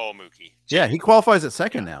 Oh, Mookie. Yeah, he qualifies at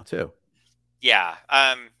second now too. Yeah.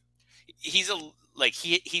 He's a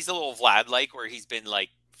little Vlad-like, where he's been like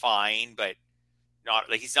fine, but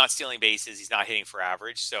not like he's not stealing bases. He's not hitting for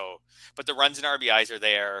average. So, but the runs and RBIs are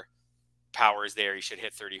there. Power is there. He should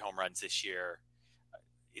hit 30 home runs this year.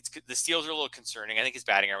 The steals are a little concerning. I think his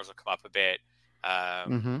batting average will come up a bit.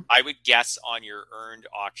 I would guess on your earned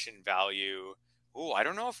auction value. Oh, I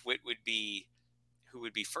don't know if Witt who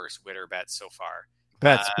would be first, Witt or Betts so far.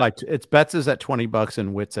 Betts, it's Betts is at $20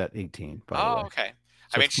 and Witt's at 18. Okay.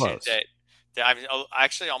 So I'm interested that I'm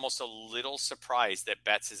actually almost a little surprised that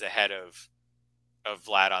Betts is ahead of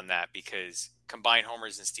Vlad on that, because combined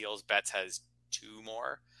homers and steals, Betts has 2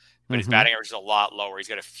 more, but his batting average is a lot lower. He's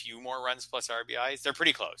got a few more runs plus RBIs. They're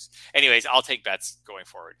pretty close. Anyways, I'll take Betts going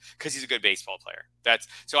forward because he's a good baseball player.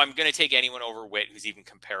 So I'm going to take anyone over Witt who's even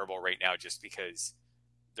comparable right now, just because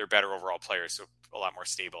they're better overall players, so a lot more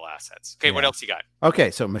stable assets. Okay, What else you got?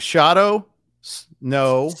 Okay, so Machado,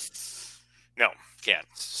 no, can't.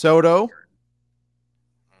 Soto.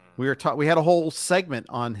 We had a whole segment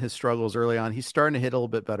on his struggles early on. He's starting to hit a little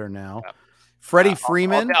bit better now. Yep. Freddie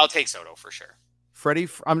Freeman. I'll take Soto for sure.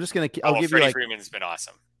 I'm just gonna. I'll give Freddie you Freeman's been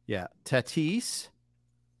awesome. Yeah, Tatis.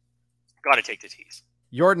 Got to take Tatis.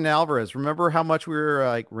 Jordan Alvarez. Remember how much we were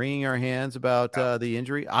like wringing our hands about the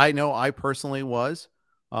injury? I know I personally was.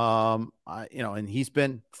 And he's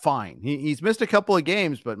been fine. He's missed a couple of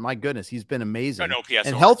games, but my goodness, he's been amazing. No OPS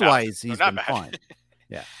and health wise, he's been fine.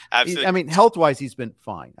 Yeah, absolutely. Health wise, he's been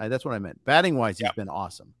fine. That's what I meant. Batting wise, he's been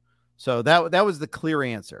awesome. So that was the clear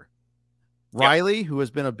answer. Riley, who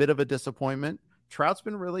has been a bit of a disappointment. Trout's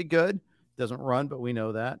been really good. Doesn't run, but we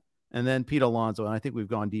know that. And then Pete Alonso, and I think we've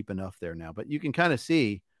gone deep enough there now. But you can kind of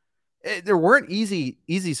see there weren't easy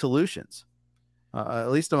solutions.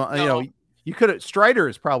 At least you could have. Strider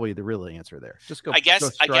is probably the real answer there. Just go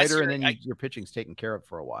Strider, and then your pitching's taken care of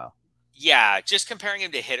for a while. Yeah, just comparing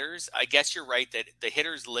him to hitters, I guess you're right that the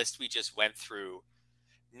hitters list we just went through,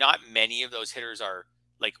 not many of those hitters are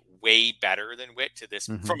like way better than Witt to this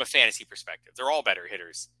from a fantasy perspective. They're all better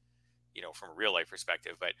hitters, from a real life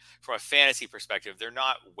perspective, but from a fantasy perspective, they're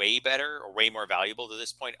not way better or way more valuable to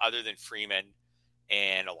this point, other than Freeman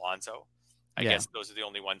and Alonso. I guess those are the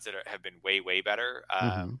only ones that have been way, way better.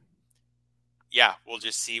 We'll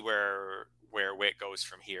just see where Witt goes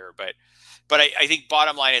from here. But I think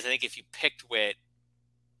bottom line is, I think if you picked Witt,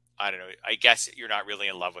 I don't know, I guess you're not really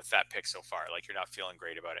in love with that pick so far. Like, you're not feeling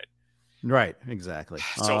great about it. Right. Exactly.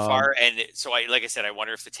 So far. And so like I said, I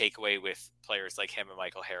wonder if the takeaway with players like him and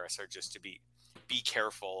Michael Harris are just to be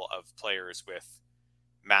careful of players with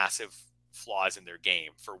massive flaws in their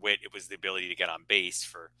game. For Witt, it was the ability to get on base.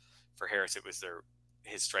 For Harris, it was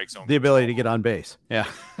his strike zone. The ability to get on base. Yeah.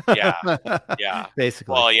 Yeah.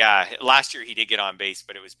 Basically. Well, yeah. Last year he did get on base,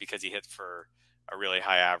 but it was because he hit for a really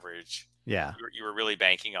high average. Yeah. You were really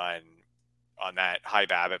banking on that high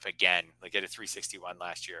BABIP again, like at a 361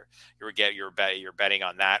 last year. You're betting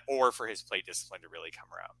on that, or for his plate discipline to really come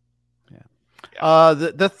around.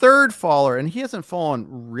 The third faller, and he hasn't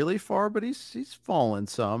fallen really far, but he's fallen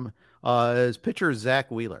some. Is pitcher Zach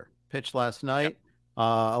Wheeler. Pitched last night,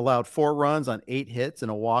 allowed 4 runs on 8 hits and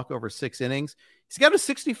a walk over 6 innings. He's got a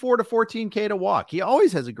 64 to 14 K to walk. He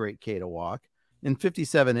always has a great K to walk in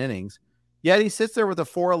 57 innings. Yet he sits there with a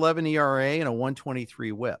 4.11 ERA and a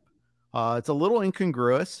 123 WHIP. It's a little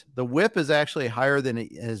incongruous. The WHIP is actually higher than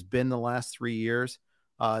it has been the last 3 years.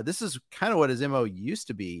 This is kind of what his MO used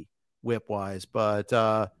to be WHIP wise,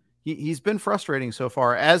 but he's been frustrating so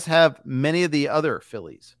far, as have many of the other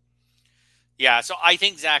Phillies. Yeah, so I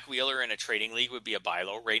think Zach Wheeler in a trading league would be a buy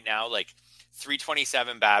low right now. Like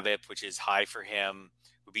 327 BABIP, which is high for him,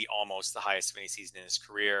 would be almost the highest of any season in his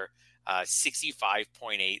career.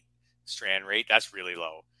 65.8 strand rate. That's really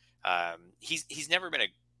low. He's never been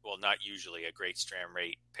not usually a great strand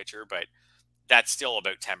rate pitcher, but that's still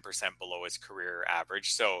about 10% below his career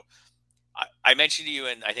average. So I mentioned to you,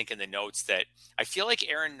 and I think in the notes, that I feel like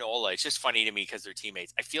Aaron Nola, it's just funny to me because they're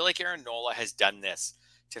teammates. I feel like Aaron Nola has done this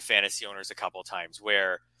to fantasy owners a couple of times,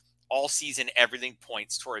 where all season everything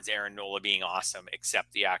points towards Aaron Nola being awesome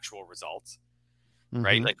except the actual results,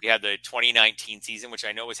 right? Like we had the 2019 season, which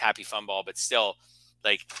I know was happy fun ball, but still,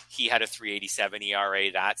 like he had a 3.87 ERA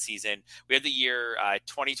that season. We had the year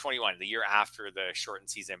 2021, the year after the shortened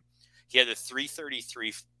season. He had a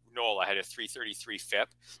 3.33. Nola had a 3.33 FIP,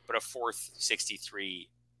 but a 4.63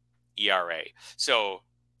 ERA. So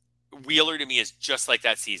Wheeler to me is just like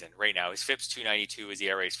that season right now. His FIP's 2.92, his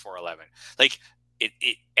ERA is 4.11. Like it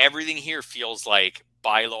everything here feels like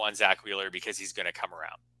buy low on Zach Wheeler because he's going to come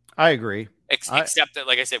around. I agree. Except that,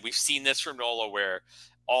 like I said, we've seen this from Nola where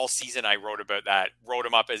all season I wrote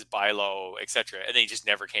him up as buy low, etc., and then he just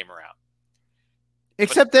never came around.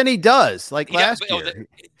 Except then he does, like last year.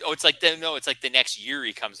 It's like the next year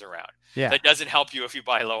he comes around. Yeah, that doesn't help you if you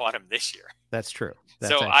buy low on him this year. That's true.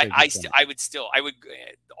 So I would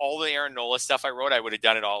all the Aaron Nola stuff I wrote, I would have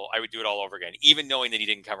done it all. I would do it all over again, even knowing that he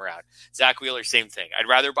didn't come around. Zach Wheeler, same thing. I'd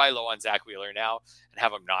rather buy low on Zach Wheeler now and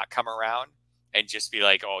have him not come around and just be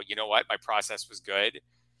like, oh, you know what, my process was good.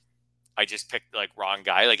 I just picked like wrong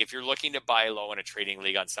guy. Like if you're looking to buy low in a trading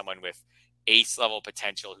league on someone with ace level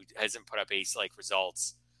potential who hasn't put up ace like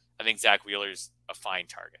results, I think Zach Wheeler's a fine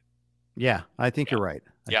target. Yeah, I think you're right.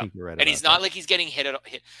 I think you're right. And he's not like he's getting hit.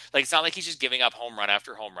 Like it's not like he's just giving up home run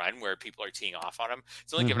after home run where people are teeing off on him.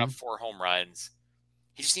 He's only giving up 4 home runs.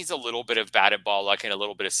 He just needs a little bit of batted ball luck and a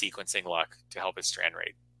little bit of sequencing luck to help his strand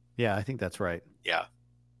rate. Yeah, I think that's right. Yeah.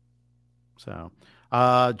 So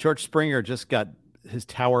George Springer just got his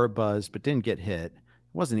tower buzzed, but didn't get hit. It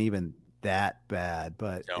wasn't even that bad,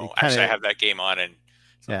 but no, actually I have that game on and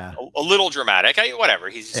a little dramatic. Whatever.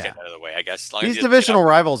 He's just getting out of the way, I guess. These divisional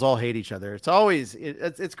rivals all hate each other. It's always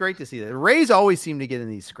it's great to see that. The Rays always seem to get in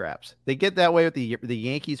these scraps. They get that way with the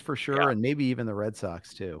Yankees for sure, and maybe even the Red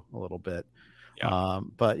Sox too, a little bit. Yeah.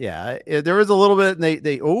 But yeah, there was a little bit, and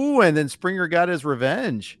and then Springer got his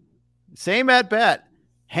revenge. Same at bat,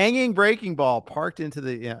 hanging breaking ball parked into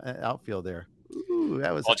the outfield there. Ooh,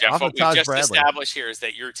 that was Jeff, what we just established here is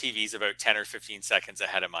that your TV is about 10 or 15 seconds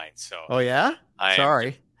ahead of mine. So,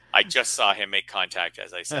 sorry. I just saw him make contact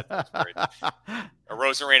as I said those words.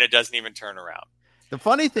 Rosarena doesn't even turn around. The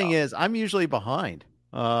funny thing is, I'm usually behind.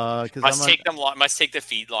 Must take the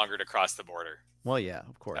feed longer to cross the border. Well, yeah,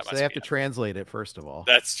 of course. They have to translate it first of all.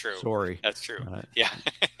 That's true. Sorry. That's true. Yeah.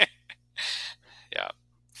 Yeah.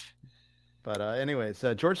 But anyways,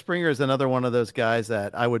 George Springer is another one of those guys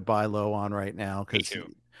that I would buy low on right now because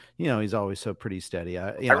he's always so pretty steady.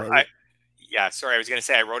 Sorry, I was going to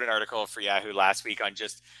say I wrote an article for Yahoo last week on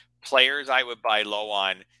just players I would buy low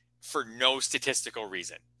on for no statistical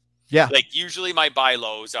reason. Yeah. Like usually my buy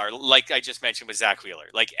lows are like I just mentioned with Zach Wheeler.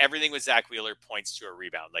 Like everything with Zach Wheeler points to a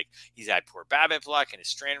rebound. Like he's had poor BABIP luck and his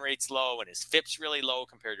strand rate's low and his FIP's really low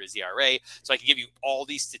compared to his ERA. So I can give you all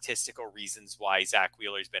these statistical reasons why Zach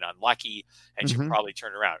Wheeler's been unlucky and should probably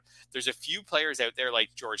turn around. There's a few players out there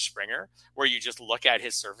like George Springer where you just look at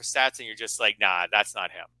his surface stats and you're just like, nah, that's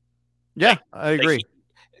not him. Yeah, I agree.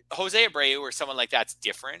 Jose Abreu or someone like that's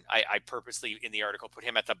different. I purposely in the article put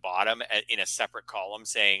him at the bottom in a separate column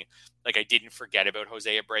saying like I didn't forget about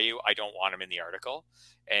Jose Abreu. I don't want him in the article,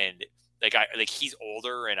 and he's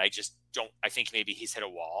older and I think maybe he's hit a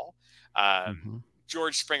wall.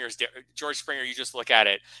 George Springer, you just look at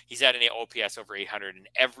it. He's had an OPS over 800 in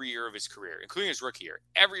every year of his career, including his rookie year.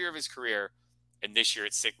 Every year of his career. And this year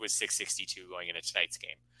it was 662 going into tonight's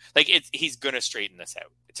game. Like he's going to straighten this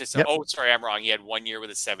out. It's just, I'm wrong. He had 1 year with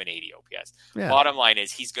a 780 OPS. Yeah. Bottom line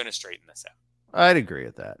is he's going to straighten this out. I'd agree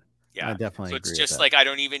with that. Yeah, I definitely So it's agree just with like, I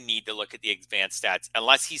don't even need to look at the advanced stats.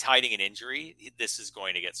 Unless he's hiding an injury, this is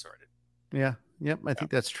going to get sorted. Yeah. Yep. I think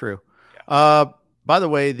that's true. By the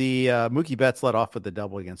way, the Mookie Betts led off with the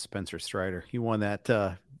double against Spencer Strider. He won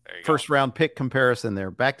that first round pick comparison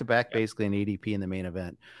there, back to back, basically an ADP in the main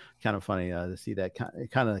event. Kind of funny to see that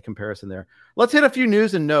kind of comparison there. Let's hit a few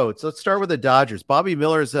news and notes. Let's start with the Dodgers. Bobby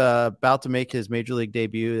Miller's about to make his major league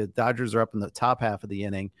debut. The Dodgers are up in the top half of the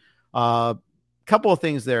inning. Couple of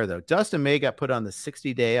things there, though. Dustin May got put on the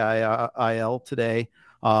 60-day IL today.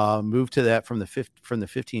 Moved to that from the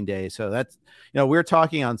 15 days. So that's, we were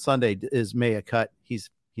talking on Sunday, is May a cut? He's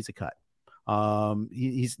a cut.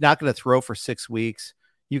 He's not going to throw for 6 weeks.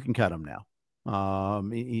 You can cut him now.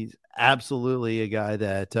 He's absolutely a guy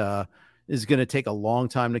that is going to take a long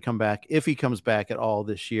time to come back. If he comes back at all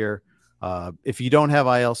this year, if you don't have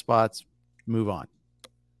IL spots, move on.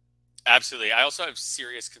 Absolutely. I also have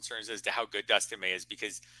serious concerns as to how good Dustin May is,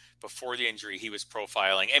 because before the injury, he was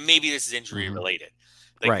profiling, and maybe this is injury related.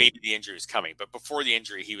 Maybe the injury is coming, but before the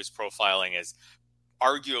injury, he was profiling as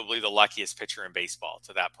arguably the luckiest pitcher in baseball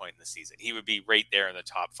to that point in the season. He would be right there in the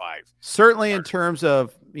top 5. Certainly in terms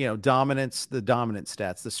of, dominance, the dominant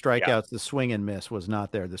stats, the strikeouts, the swing and miss was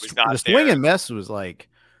not there. The swing and miss was like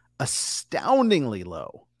astoundingly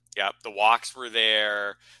low. Yeah. The walks were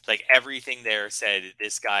there. Like everything there said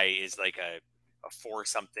this guy is like a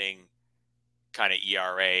 4-something kind of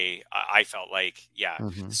ERA. I felt like,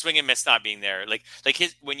 the swing and miss not being there.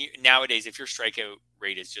 Nowadays, if your strikeout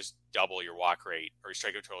rate is just double your walk rate, or your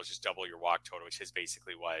strikeout total is just double your walk total, which his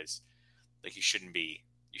basically was, like, you shouldn't be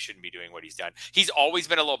doing what he's done. He's always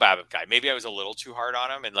been a low BABIP guy. Maybe I was a little too hard on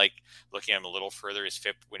him, and like looking at him a little further, his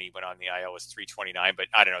FIP when he went on the IL was 329, but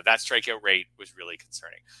I don't know, that strikeout rate was really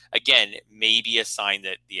concerning. Again, maybe a sign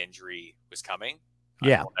that the injury was coming.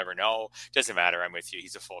 We'll never know. Doesn't matter. I'm with you.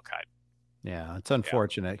 He's a full cut. Yeah, it's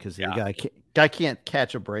unfortunate because the guy can't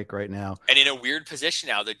catch a break right now. And in a weird position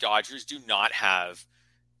now, the Dodgers do not have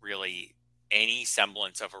really any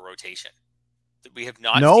semblance of a rotation. We have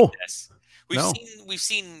not seen this. We've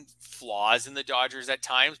seen flaws in the Dodgers at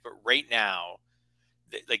times, but right now,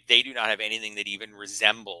 they do not have anything that even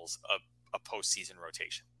resembles a postseason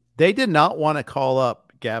rotation. They did not want to call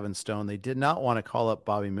up Gavin Stone. They did not want to call up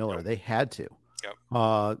Bobby Miller. Nope. They had to.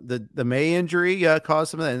 Yep. The May injury caused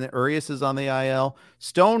some of that, and Urias is on the IL.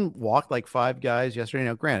 Stone walked like 5 guys yesterday.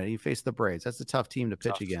 Now, granted, he faced the Braves. That's a tough team to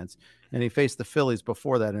pitch against, and he faced the Phillies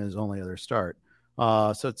before that in his only other start.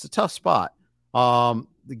 So it's a tough spot.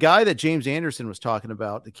 The guy that James Anderson was talking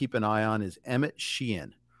about to keep an eye on is Emmett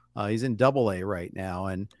Sheehan. He's in Double-A right now,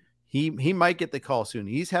 and he might get the call soon.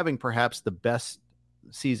 He's having perhaps the best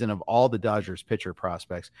season of all the Dodgers pitcher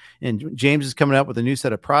prospects. And James is coming out with a new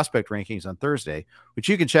set of prospect rankings on Thursday, which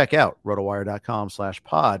you can check out,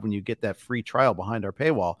 rotowire.com/pod, when you get that free trial behind our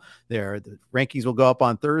paywall there. The rankings will go up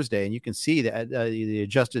on Thursday, and you can see that the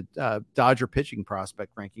adjusted Dodger pitching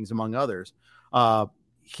prospect rankings, among others.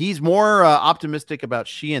 He's more optimistic about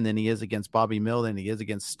Sheehan than he is against Bobby Miller, than he is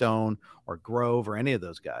against Stone or Grove or any of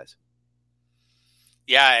those guys.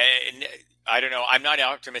 Yeah, and I don't know. I'm not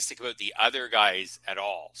optimistic about the other guys at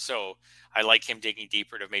all. So I like him digging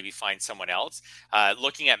deeper to maybe find someone else.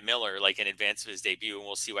 Looking at Miller, like in advance of his debut, and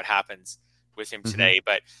we'll see what happens with him today.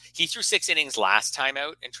 But he threw 6 innings last time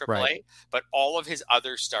out in AAA. Right. But all of his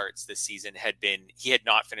other starts this season he had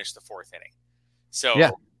not finished the 4th inning. So,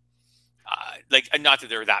 not that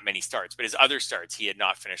there were that many starts, but his other starts, he had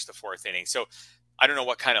not finished the 4th inning. So I don't know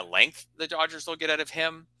what kind of length the Dodgers will get out of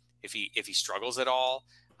him if he struggles at all.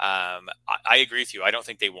 I agree with you. I don't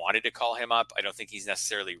think they wanted to call him up. I don't think he's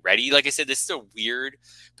necessarily ready. Like I said, this is a weird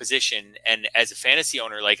position. And as a fantasy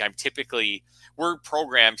owner, like we're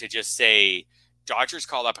programmed to just say, Dodgers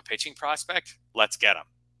called up a pitching prospect. Let's get him.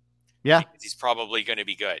 Yeah. Because he's probably going to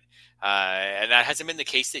be good. And that hasn't been the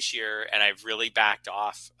case this year. And I've really backed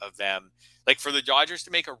off of them. Like for the Dodgers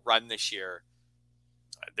to make a run this year,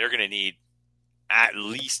 they're going to need at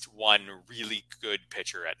least one really good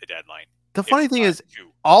pitcher at the deadline. The funny thing is,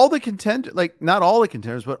 all the contenders, like not all the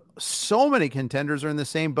contenders, but so many contenders are in the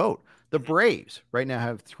same boat. The Braves right now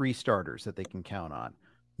have 3 starters that they can count on.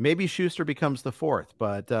 Maybe Schuster becomes the 4th,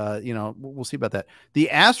 but we'll see about that. The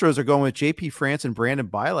Astros are going with JP France and Brandon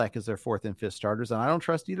Bilek as their 4th and 5th starters, and I don't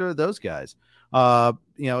trust either of those guys.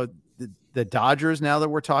 The Dodgers, now that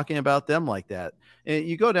we're talking about them like that, and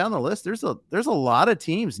you go down the list, there's a lot of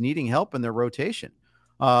teams needing help in their rotation.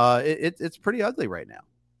 It's pretty ugly right now.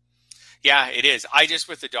 Yeah, it is.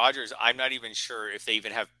 With the Dodgers, I'm not even sure if they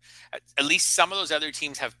even have, at least some of those other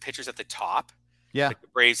teams have pitchers at the top. Yeah. Like the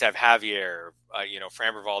Braves have Javier,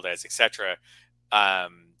 Framber Valdez, etc.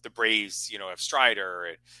 The Braves, have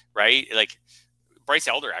Strider, right? Like Bryce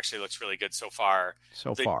Elder actually looks really good so far.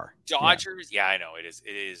 Dodgers, yeah, I know it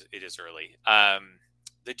is early.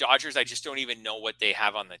 the Dodgers, I just don't even know what they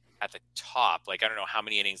have at the top. Like, I don't know how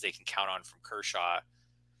many innings they can count on from Kershaw.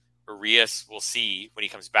 Urias, we'll see when he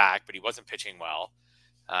comes back, but he wasn't pitching well.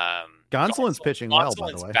 Gonsolin's pitching well,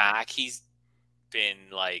 by the way. Back. He's been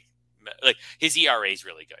like his ERA is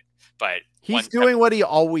really good, but he's doing what he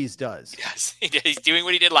always does. Yes, he's doing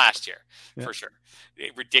what he did last year for sure.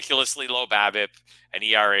 Ridiculously low BABIP, an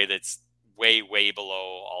ERA that's way, way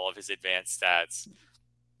below all of his advanced stats.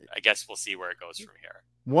 I guess we'll see where it goes from here.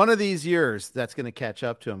 One of these years, that's going to catch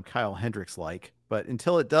up to him, Kyle Hendricks like. But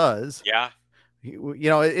until it does,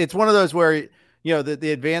 it's one of those where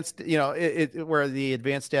the advanced, where the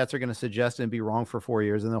advanced stats are going to suggest and be wrong for 4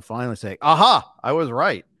 years, and they'll finally say, "Aha, I was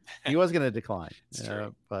right." He was going to decline.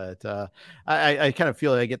 But I kind of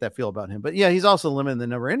feel I get that feel about him. But yeah, he's also limiting the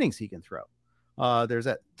number of innings he can throw. There's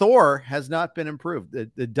that. Thor has not been improved.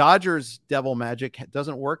 The Dodgers devil magic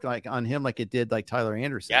doesn't work like on him like it did like Tyler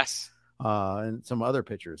Anderson. Yes. And some other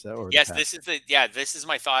pitchers. This is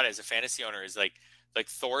my thought as a fantasy owner is like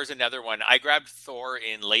Thor's another one. I grabbed Thor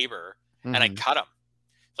in labor and I cut him.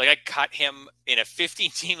 Like I cut him in a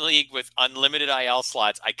 15-team league with unlimited IL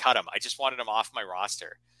slots. I cut him. I just wanted him off my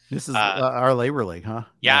roster. This is our labor league, huh?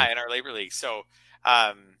 Yeah, in our labor league. So,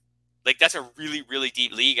 that's a really, really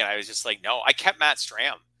deep league. And I was just like, no, I kept Matt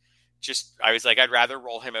Strahm. I was like, I'd rather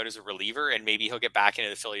roll him out as a reliever and maybe he'll get back into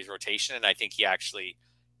the Phillies rotation. And I think he actually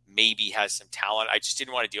maybe has some talent. I just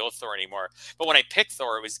didn't want to deal with Thor anymore. But when I picked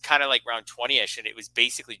Thor, it was kind of like round 20-ish. And it was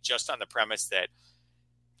basically just on the premise that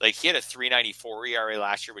like he had a 3.94 ERA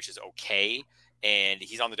last year, which is okay. And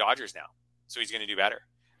he's on the Dodgers now. So he's going to do better.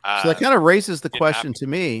 So that kind of raises the question to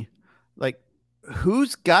me, like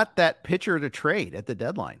who's got that pitcher to trade at the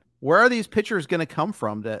deadline? Where are these pitchers going to come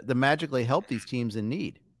from to magically help these teams in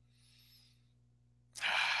need?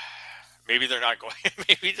 Maybe they're not going.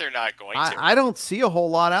 Maybe they're not going to. I don't see a whole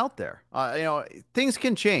lot out there. Things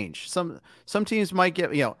can change. Some teams might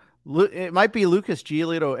get. It might be Lucas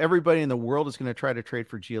Giolito. Everybody in the world is going to try to trade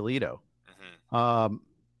for Giolito.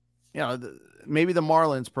 Mm-hmm. Maybe the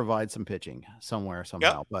Marlins provide some pitching somewhere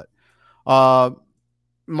somehow, but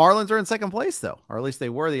Marlins are in second place though, or at least they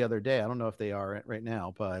were the other day. I don't know if they are right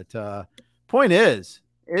now, but point is,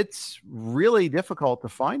 it's really difficult to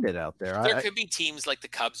find it out there. There could be teams like the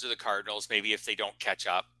Cubs or the Cardinals, maybe if they don't catch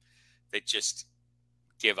up, that just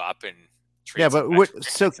give up and trade. Yeah, but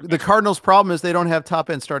so the Cardinals' problem is they don't have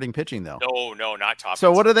top end starting pitching though. No, not top.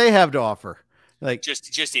 So what do they have to offer? Like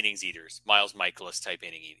just innings eaters, Miles Michaelis type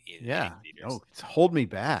inning eaters. Hold me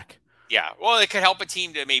back. Yeah, well, it could help a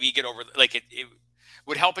team to maybe get over. Like it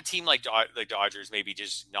would help a team like the Dodgers maybe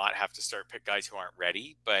just not have to start pick guys who aren't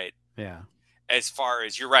ready. But yeah, as far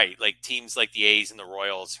as you're right, like teams like the A's and the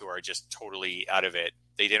Royals who are just totally out of it,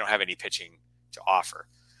 they don't have any pitching to offer.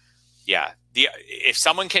 Yeah, if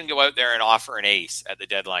someone can go out there and offer an ace at the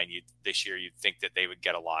deadline this year, you'd think that they would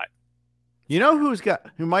get a lot. You know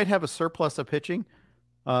who might have a surplus of pitching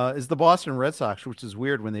is the Boston Red Sox, which is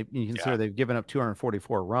weird when you consider they've given up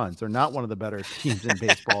 244 runs. They're not one of the better teams in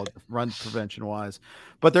baseball run prevention wise,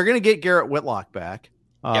 but they're going to get Garrett Whitlock back.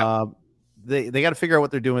 They got to figure out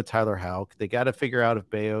what they're doing with Tyler Houck. They got to figure out if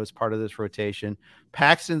Bayo is part of this rotation.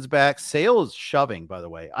 Paxton's back. Sale is shoving, by the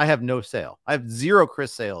way. I have no Sale. I have zero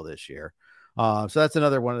Chris Sale this year. So that's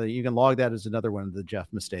another one you can log that as another one of the Jeff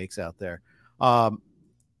mistakes out there.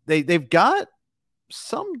 They've got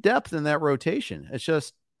some depth in that rotation. It's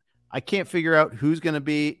just, I can't figure out who's going to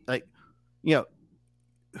be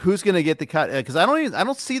who's going to get the cut. Cause I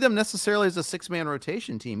don't see them necessarily as a 6-man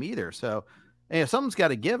rotation team either. So something's got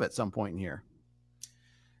to give at some point in here.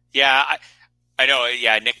 Yeah. I know.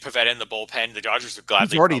 Yeah. Nick Pivetta in the bullpen, the Dodgers would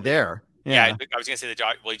gladly. He's already there. Yeah. I was going to say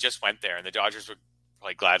he just went there and the Dodgers would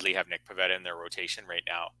probably gladly have Nick Pivetta in their rotation right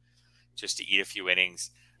now just to eat a few innings.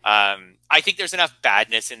 I think there's enough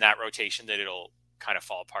badness in that rotation that it'll kind of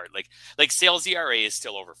fall apart. Like Sale's ERA is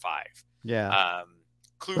still over 5. Yeah.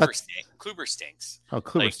 Kluber stinks. Oh,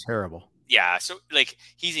 Kluber's terrible. Yeah. So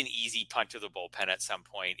he's an easy punt to the bullpen at some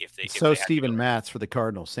point. If Steven Matz for the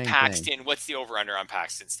Cardinals, same Paxton, thing. What's the over under on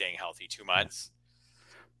Paxton staying healthy? 2 months?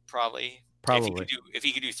 Probably. If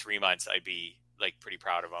he could do 3 months, I'd be pretty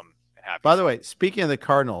proud of him. By the way, speaking of the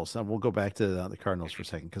Cardinals, we'll go back to the Cardinals for a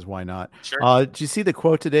second because why not? Sure. Did you see the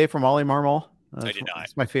quote today from Ollie Marmol? I did not.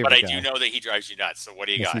 It's my favorite. But I guy. do know that he drives you nuts. So what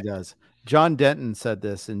do you got? He does. John Denton said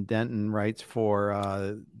this, and Denton writes for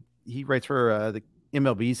the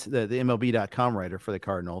MLB's the MLB.com writer for the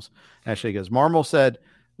Cardinals. Actually, he goes, Marmol said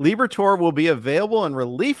Liberatore will be available in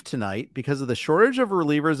relief tonight because of the shortage of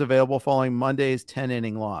relievers available following Monday's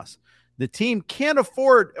 10-inning loss. The team can't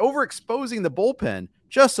afford overexposing the bullpen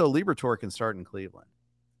just so Liberatore can start in Cleveland.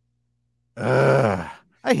 I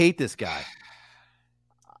hate this guy.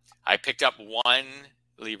 I picked up one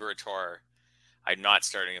Liberatore. I'm not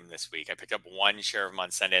starting him this week. I picked up one share of him on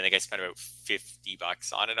Sunday. I think I spent about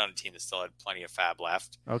 $50 on it on a team that still had plenty of fab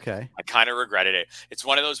left. Okay. I kind of regretted it. It's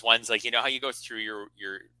one of those ones, like, you know how you go through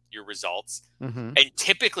your results, Mm-hmm. and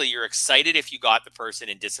typically you're excited if you got the person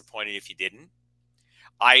and disappointed if you didn't.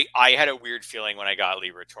 I had a weird feeling when I got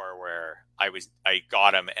Liberatore where I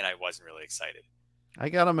got him and I wasn't really excited. I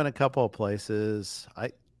got him in a couple of places.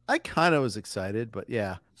 I kind of was excited, but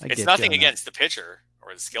yeah, it's nothing against the pitcher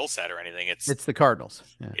or the skill set or anything. It's the Cardinals.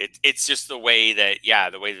 Yeah. It's just the way that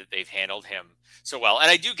they've handled him so well.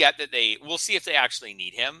 And I do get that we'll see if they actually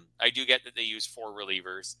need him. I do get that they used 4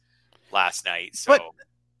 relievers last night. So but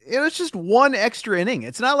it was just one extra inning.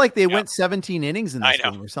 It's not like they went 17 innings in this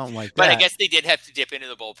game or something like that. But I guess they did have to dip into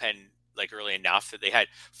the bullpen like early enough that they had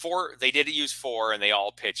 4. They did use 4 and they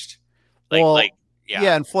all pitched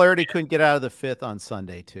and Flaherty couldn't get out of the 5th on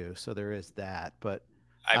Sunday too. So there is that, but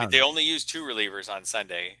I mean, they only used 2 relievers on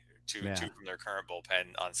Sunday, two from their current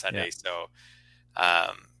bullpen on Sunday.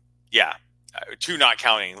 Yeah. So, 2 not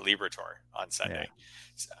counting Liberatore on Sunday. Yeah.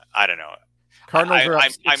 So, I don't know.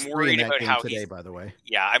 Cardinals I'm worried about how today, by the way.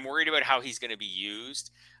 Yeah, I'm worried about how he's going to be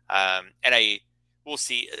used. And we'll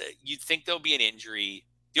see. You'd think there'll be an injury.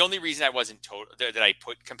 The only reason I wasn't told that I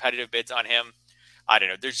put competitive bids on him, I don't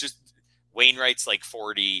know. There's just Wainwright's like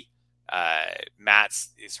 40.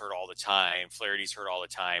 Matt's is hurt all the time. Flaherty's hurt all the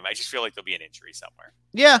time. I just feel like there'll be an injury somewhere.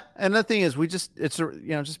 Yeah, and the thing is,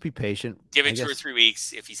 just be patient. Give it 2 or 3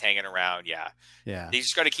 weeks if he's hanging around. Yeah. They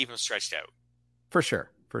just got to keep him stretched out. For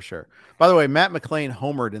sure. By the way, Matt McLain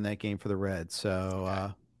homered in that game for the Reds,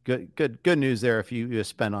 so good news there if you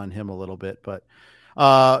spend on him a little bit. But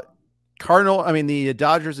the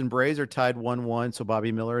Dodgers and Braves are tied 1-1, so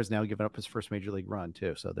Bobby Miller has now given up his first major league run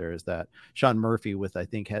too. So there is that. Sean Murphy I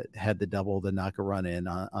think had the double to knock a run in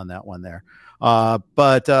on that one there.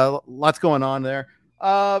 But lots going on there.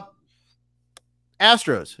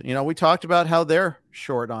 Astros, we talked about how they're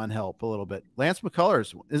short on help a little bit. Lance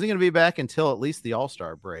McCullers isn't going to be back until at least the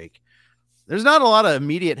All-Star break. There's not a lot of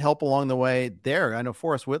immediate help along the way there. I know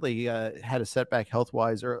Forrest Whitley had a setback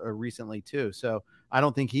health-wise recently too, so I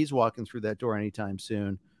don't think he's walking through that door anytime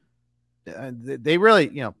soon. They really,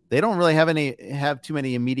 they don't really have too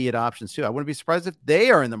many immediate options too. I wouldn't be surprised if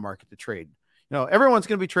they are in the market to trade. Everyone's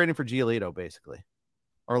going to be trading for Giolito basically,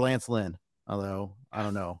 or Lance Lynn. Although I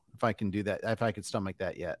don't know if I can do that, if I could stomach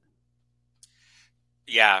that yet.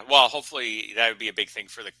 Yeah, well, hopefully that would be a big thing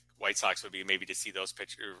for the White Sox would be maybe to see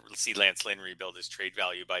see Lance Lynn rebuild his trade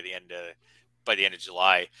value by the end of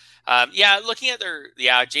July. Looking at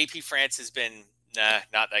JP France has been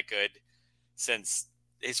not that good since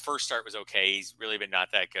his first start was okay. He's really been not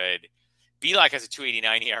that good. Belak has a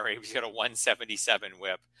 2.89 ERA. He's got a 1.77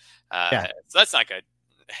 WHIP. So that's not good.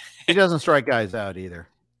 He doesn't strike guys out either.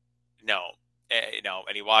 No,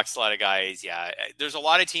 and he walks a lot of guys. Yeah, there's a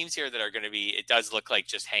lot of teams here that are going to be. It does look like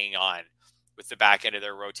just hanging on with the back end of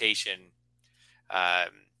their rotation.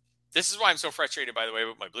 This is why I'm so frustrated, by the way,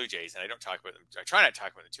 with my Blue Jays, and I don't talk about them. I try not to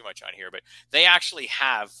talk about them too much on here, but they actually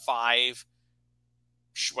have 5,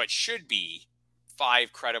 what should be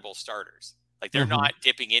 5 credible starters. Like they're not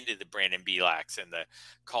dipping into the Brandon Belaks and the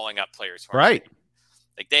calling up players. Right.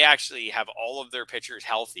 Like they actually have all of their pitchers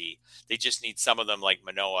healthy. They just need some of them like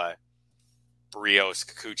Manoah, Barrios,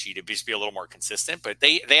 Kikuchi to just be a little more consistent. But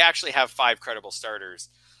they actually have 5 credible starters,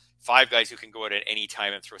 5 guys who can go out at any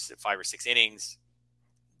time and throw 5 or 6 innings.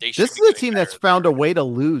 This is a team that's found a way to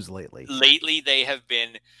lose lately. Lately, they've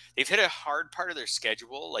hit a hard part of their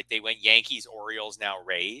schedule. Like they went Yankees, Orioles, now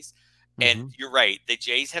Rays. And you're right. The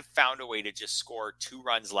Jays have found a way to just score 2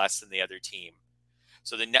 runs less than the other team.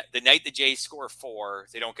 So the night the Jays score 4,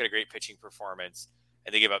 they don't get a great pitching performance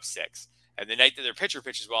and they give up 6. And the night that their pitcher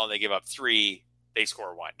pitches well and they give up 3, they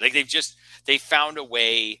score 1. Like they found a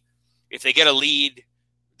way. If they get a lead,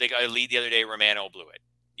 they got a lead the other day. Romano blew it.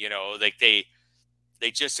 Like they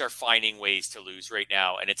just are finding ways to lose right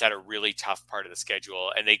now, and it's at a really tough part of the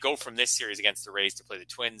schedule. And they go from this series against the Rays to play the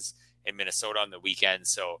Twins in Minnesota on the weekend.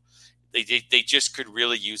 So they just could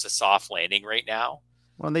really use a soft landing right now.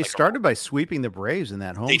 Well, and they started by sweeping the Braves in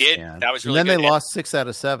that homestand. They did. That was really good. And then good. They lost 6 out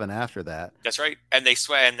of 7 after that. That's right. And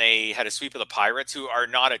they had a sweep of the Pirates, who are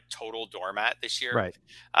not a total doormat this year. Right.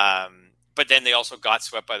 But then they also got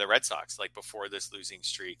swept by the Red Sox, like before this losing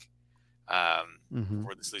streak.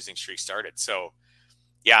 Before this losing streak started. So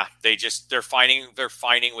yeah, they're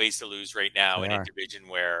finding ways to lose right now in a division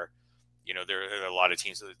where, there are a lot of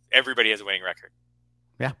teams. Everybody has a winning record.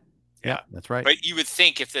 Yeah, that's right. But you would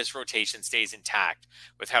think if this rotation stays intact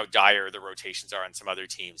with how dire the rotations are on some other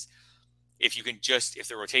teams, if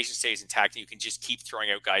the rotation stays intact and you can just keep throwing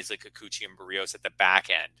out guys like Kikuchi and Barrios at the back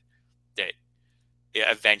end, that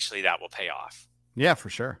eventually that will pay off. Yeah, for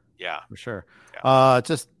sure. Yeah, for sure. Yeah.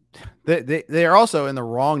 Just they are also in the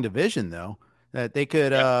wrong division though. That they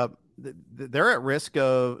could. They're at risk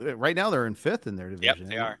of right now. They're in 5th in their division. Yep,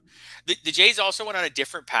 they are. The Jays also went on a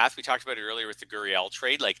different path. We talked about it earlier with the Gurriel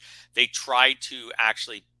trade. Like they tried to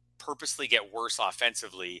actually purposely get worse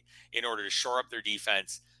offensively in order to shore up their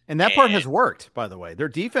defense. And that part has worked, by the way. Their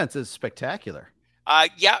defense is spectacular.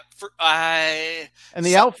 Yeah. And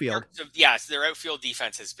the outfield. Yes, their outfield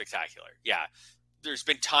defense is spectacular. Yeah. There's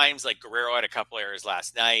been times like Guerrero had a couple errors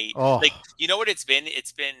last night. Oh. Like, you know what it's been?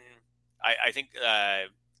 It's been, I think,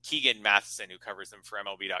 Keegan Matheson, who covers them for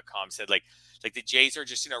MLB.com, said like the Jays are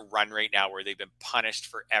just in a run right now where they've been punished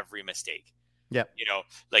for every mistake. Yeah. You know,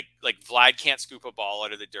 like Vlad can't scoop a ball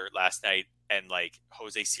out of the dirt last night, and like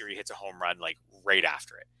Jose Siri hits a home run like right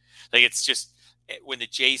after it. Like it's just when the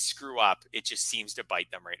Jays screw up, it just seems to bite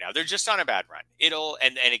them right now. They're just on a bad run.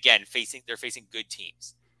 And again, they're facing good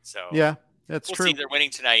teams. So yeah, that's we'll true. see. They're winning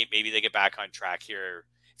tonight. Maybe they get back on track here.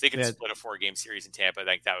 If they can split a 4-game series in Tampa, I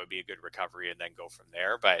think that would be a good recovery and then go from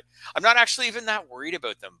there. But I'm not actually even that worried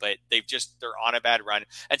about them, but they're on a bad run.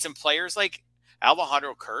 And some players like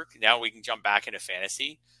Alejandro Kirk, now we can jump back into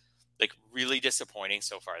fantasy, like really disappointing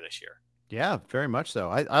so far this year. Yeah, very much so.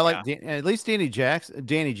 I like at least Danny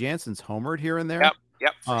Jansen's homered here and there.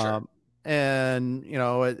 Yep, for sure. And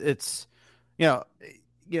it's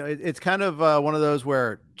it's kind of one of those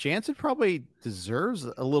where Jansen probably deserves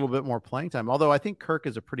a little bit more playing time. Although I think Kirk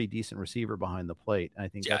is a pretty decent receiver behind the plate. I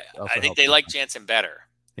think they like Jansen better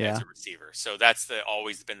as a receiver. So that's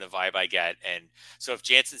always been the vibe I get. And so if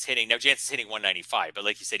Jansen's hitting 195, but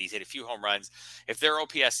like you said, he's hit a few home runs. If their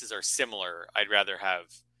OPSs are similar, I'd rather have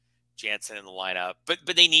Jansen in the lineup, but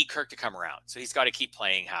they need Kirk to come around. So he's got to keep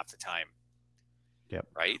playing half the time. Yep.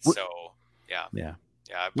 Right. So yeah.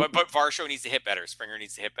 But Varsho needs to hit better. Springer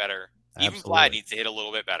needs to hit better. Even Vlad needs to hit a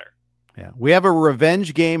little bit better. Yeah. We have a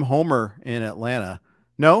revenge game homer in Atlanta.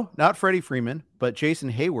 No, not Freddie Freeman, but Jason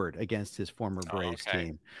Hayward against his former Braves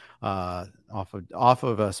team. Off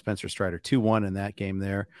of Spencer Strider, 2-1 in that game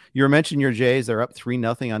there. You were mentioning your Jays. They're up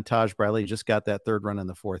 3-0 on Taj Bradley. Just got that third run in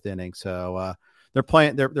the 4th inning. So they're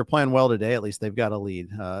playing well today. At least they've got a lead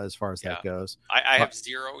as far as that goes. I have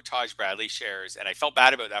 0 Taj Bradley shares, and I felt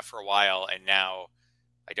bad about that for a while, and now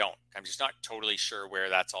I don't. I'm just not totally sure where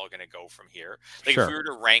that's all going to go from here. Like if we were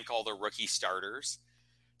to rank all the rookie starters,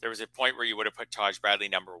 there was a point where you would have put Taj Bradley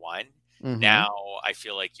number 1. Mm-hmm. Now I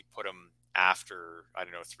feel like you put him after, I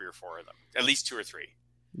don't know, 3 or 4 of them, at least 2 or 3.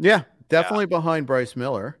 Yeah, definitely behind Bryce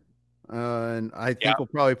Miller. And I think we'll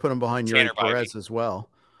probably put him behind Yuri Perez as well.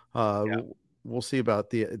 We'll see about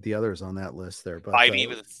the others on that list there. But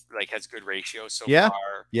Bybee has good ratio so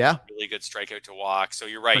far. Yeah. Really good strikeout to walk. So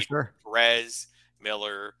you're right. Sure. Perez,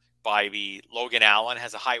 Miller, Bybee, Logan Allen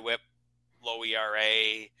has a high whip, low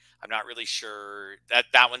ERA. I'm not really sure.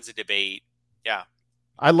 That one's a debate. Yeah.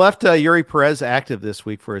 I left Yuri Perez active this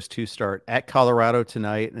week for his 2 start at Colorado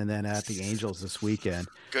tonight and then at the Angels this weekend.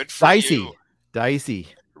 Good for you. Dicey.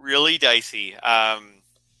 Really dicey. I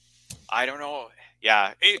don't know.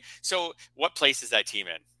 Yeah. So what place is that team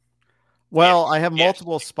in? Well, I have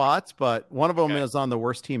multiple spots, but one of them is on the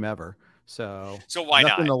worst team ever. So why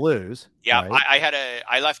nothing not? To lose. Yeah. Right?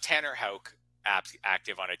 I left Tanner Houck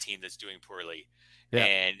active on a team that's doing poorly. Yeah.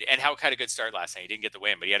 And Houck had a good start last night. He didn't get the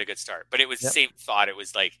win, but he had a good start. But it was the same thought. It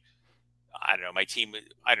was like, I don't know, my team,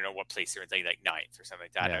 I don't know what place they're in, like 9th or something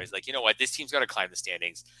like that. Yeah. And I was like, you know what? This team's got to climb the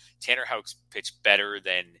standings. Tanner Houck's pitched better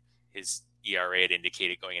than his ERA had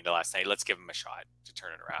indicated going into last night. Let's give him a shot to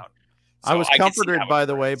turn it around. So I was comforted, by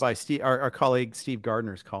the way, by Steve, our colleague Steve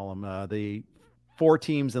Gardner's column, the 4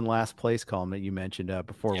 teams in last place column that you mentioned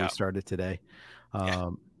before we started today.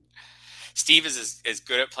 Steve is as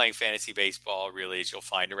good at playing fantasy baseball, really, as you'll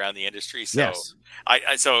find around the industry. So, yes.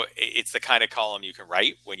 So it's the kind of column you can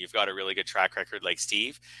write when you've got a really good track record like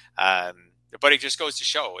Steve. But it just goes to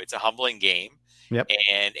show it's a humbling game. Yep.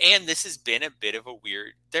 And this has been a bit of a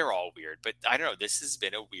weird. They're all weird, but I don't know. This has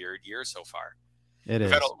been a weird year so far. It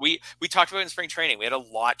is. We talked about it in spring training. We had a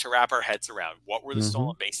lot to wrap our heads around. What were the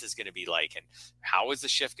stolen bases going to be like, and how is the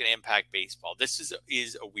shift going to impact baseball? This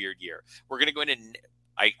is a weird year. We're going to go into.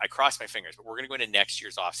 I cross my fingers, but we're going to go into next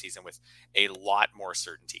year's offseason with a lot more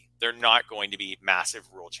certainty. They're not going to be massive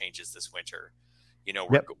rule changes this winter. You know,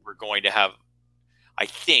 we're going to have, I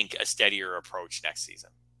think, a steadier approach next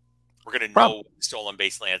season. We're going to know what the stolen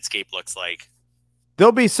base landscape looks like.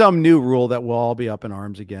 There'll be some new rule that we'll all be up in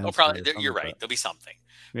arms against. Oh, probably. You're right. There'll be something.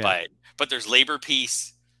 Yeah. But there's labor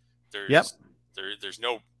peace. There's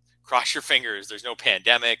no, cross your fingers, there's no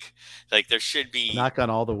pandemic. Like there should be, knock on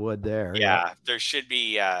all the wood there. Yeah. There should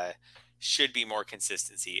be should be more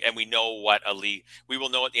consistency. And we know what we will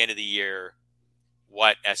know at the end of the year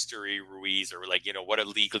what Esteury, Ruiz, or like, what a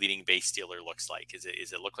league leading base stealer looks like. Is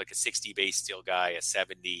it look like a 60 base steal guy, a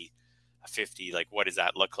 70, a 50? Like, what does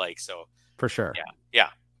that look like? So for sure. Yeah,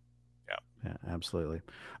 absolutely.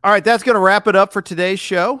 All right. That's going to wrap it up for today's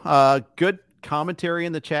show. Good commentary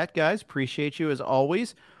in the chat, guys. Appreciate you as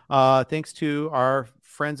always. Thanks to our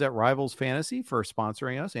friends at Rivals Fantasy for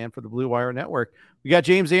sponsoring us and for the Blue Wire Network. We got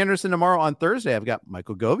James Anderson tomorrow on Thursday. I've got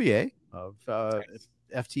Michael Govier of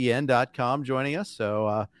FTN.com joining us.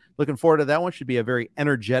 So looking forward to that one. Should be a very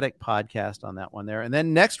energetic podcast on that one there. And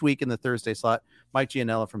then next week in the Thursday slot, Mike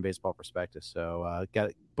Gianella from Baseball Prospectus. So got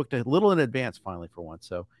it booked a little in advance finally for once.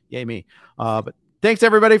 So yay me. But thanks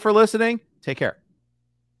everybody for listening. Take care.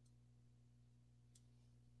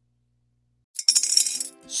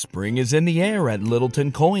 Spring is in the air at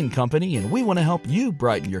Littleton Coin Company, and we want to help you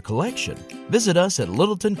brighten your collection. Visit us at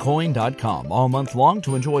littletoncoin.com all month long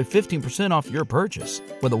to enjoy 15% off your purchase.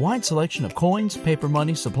 With a wide selection of coins, paper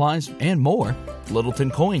money, supplies, and more, Littleton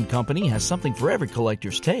Coin Company has something for every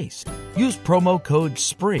collector's taste. Use promo code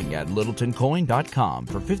SPRING at littletoncoin.com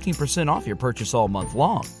for 15% off your purchase all month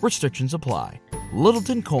long. Restrictions apply.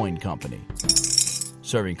 Littleton Coin Company.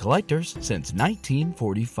 Serving collectors since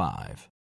 1945.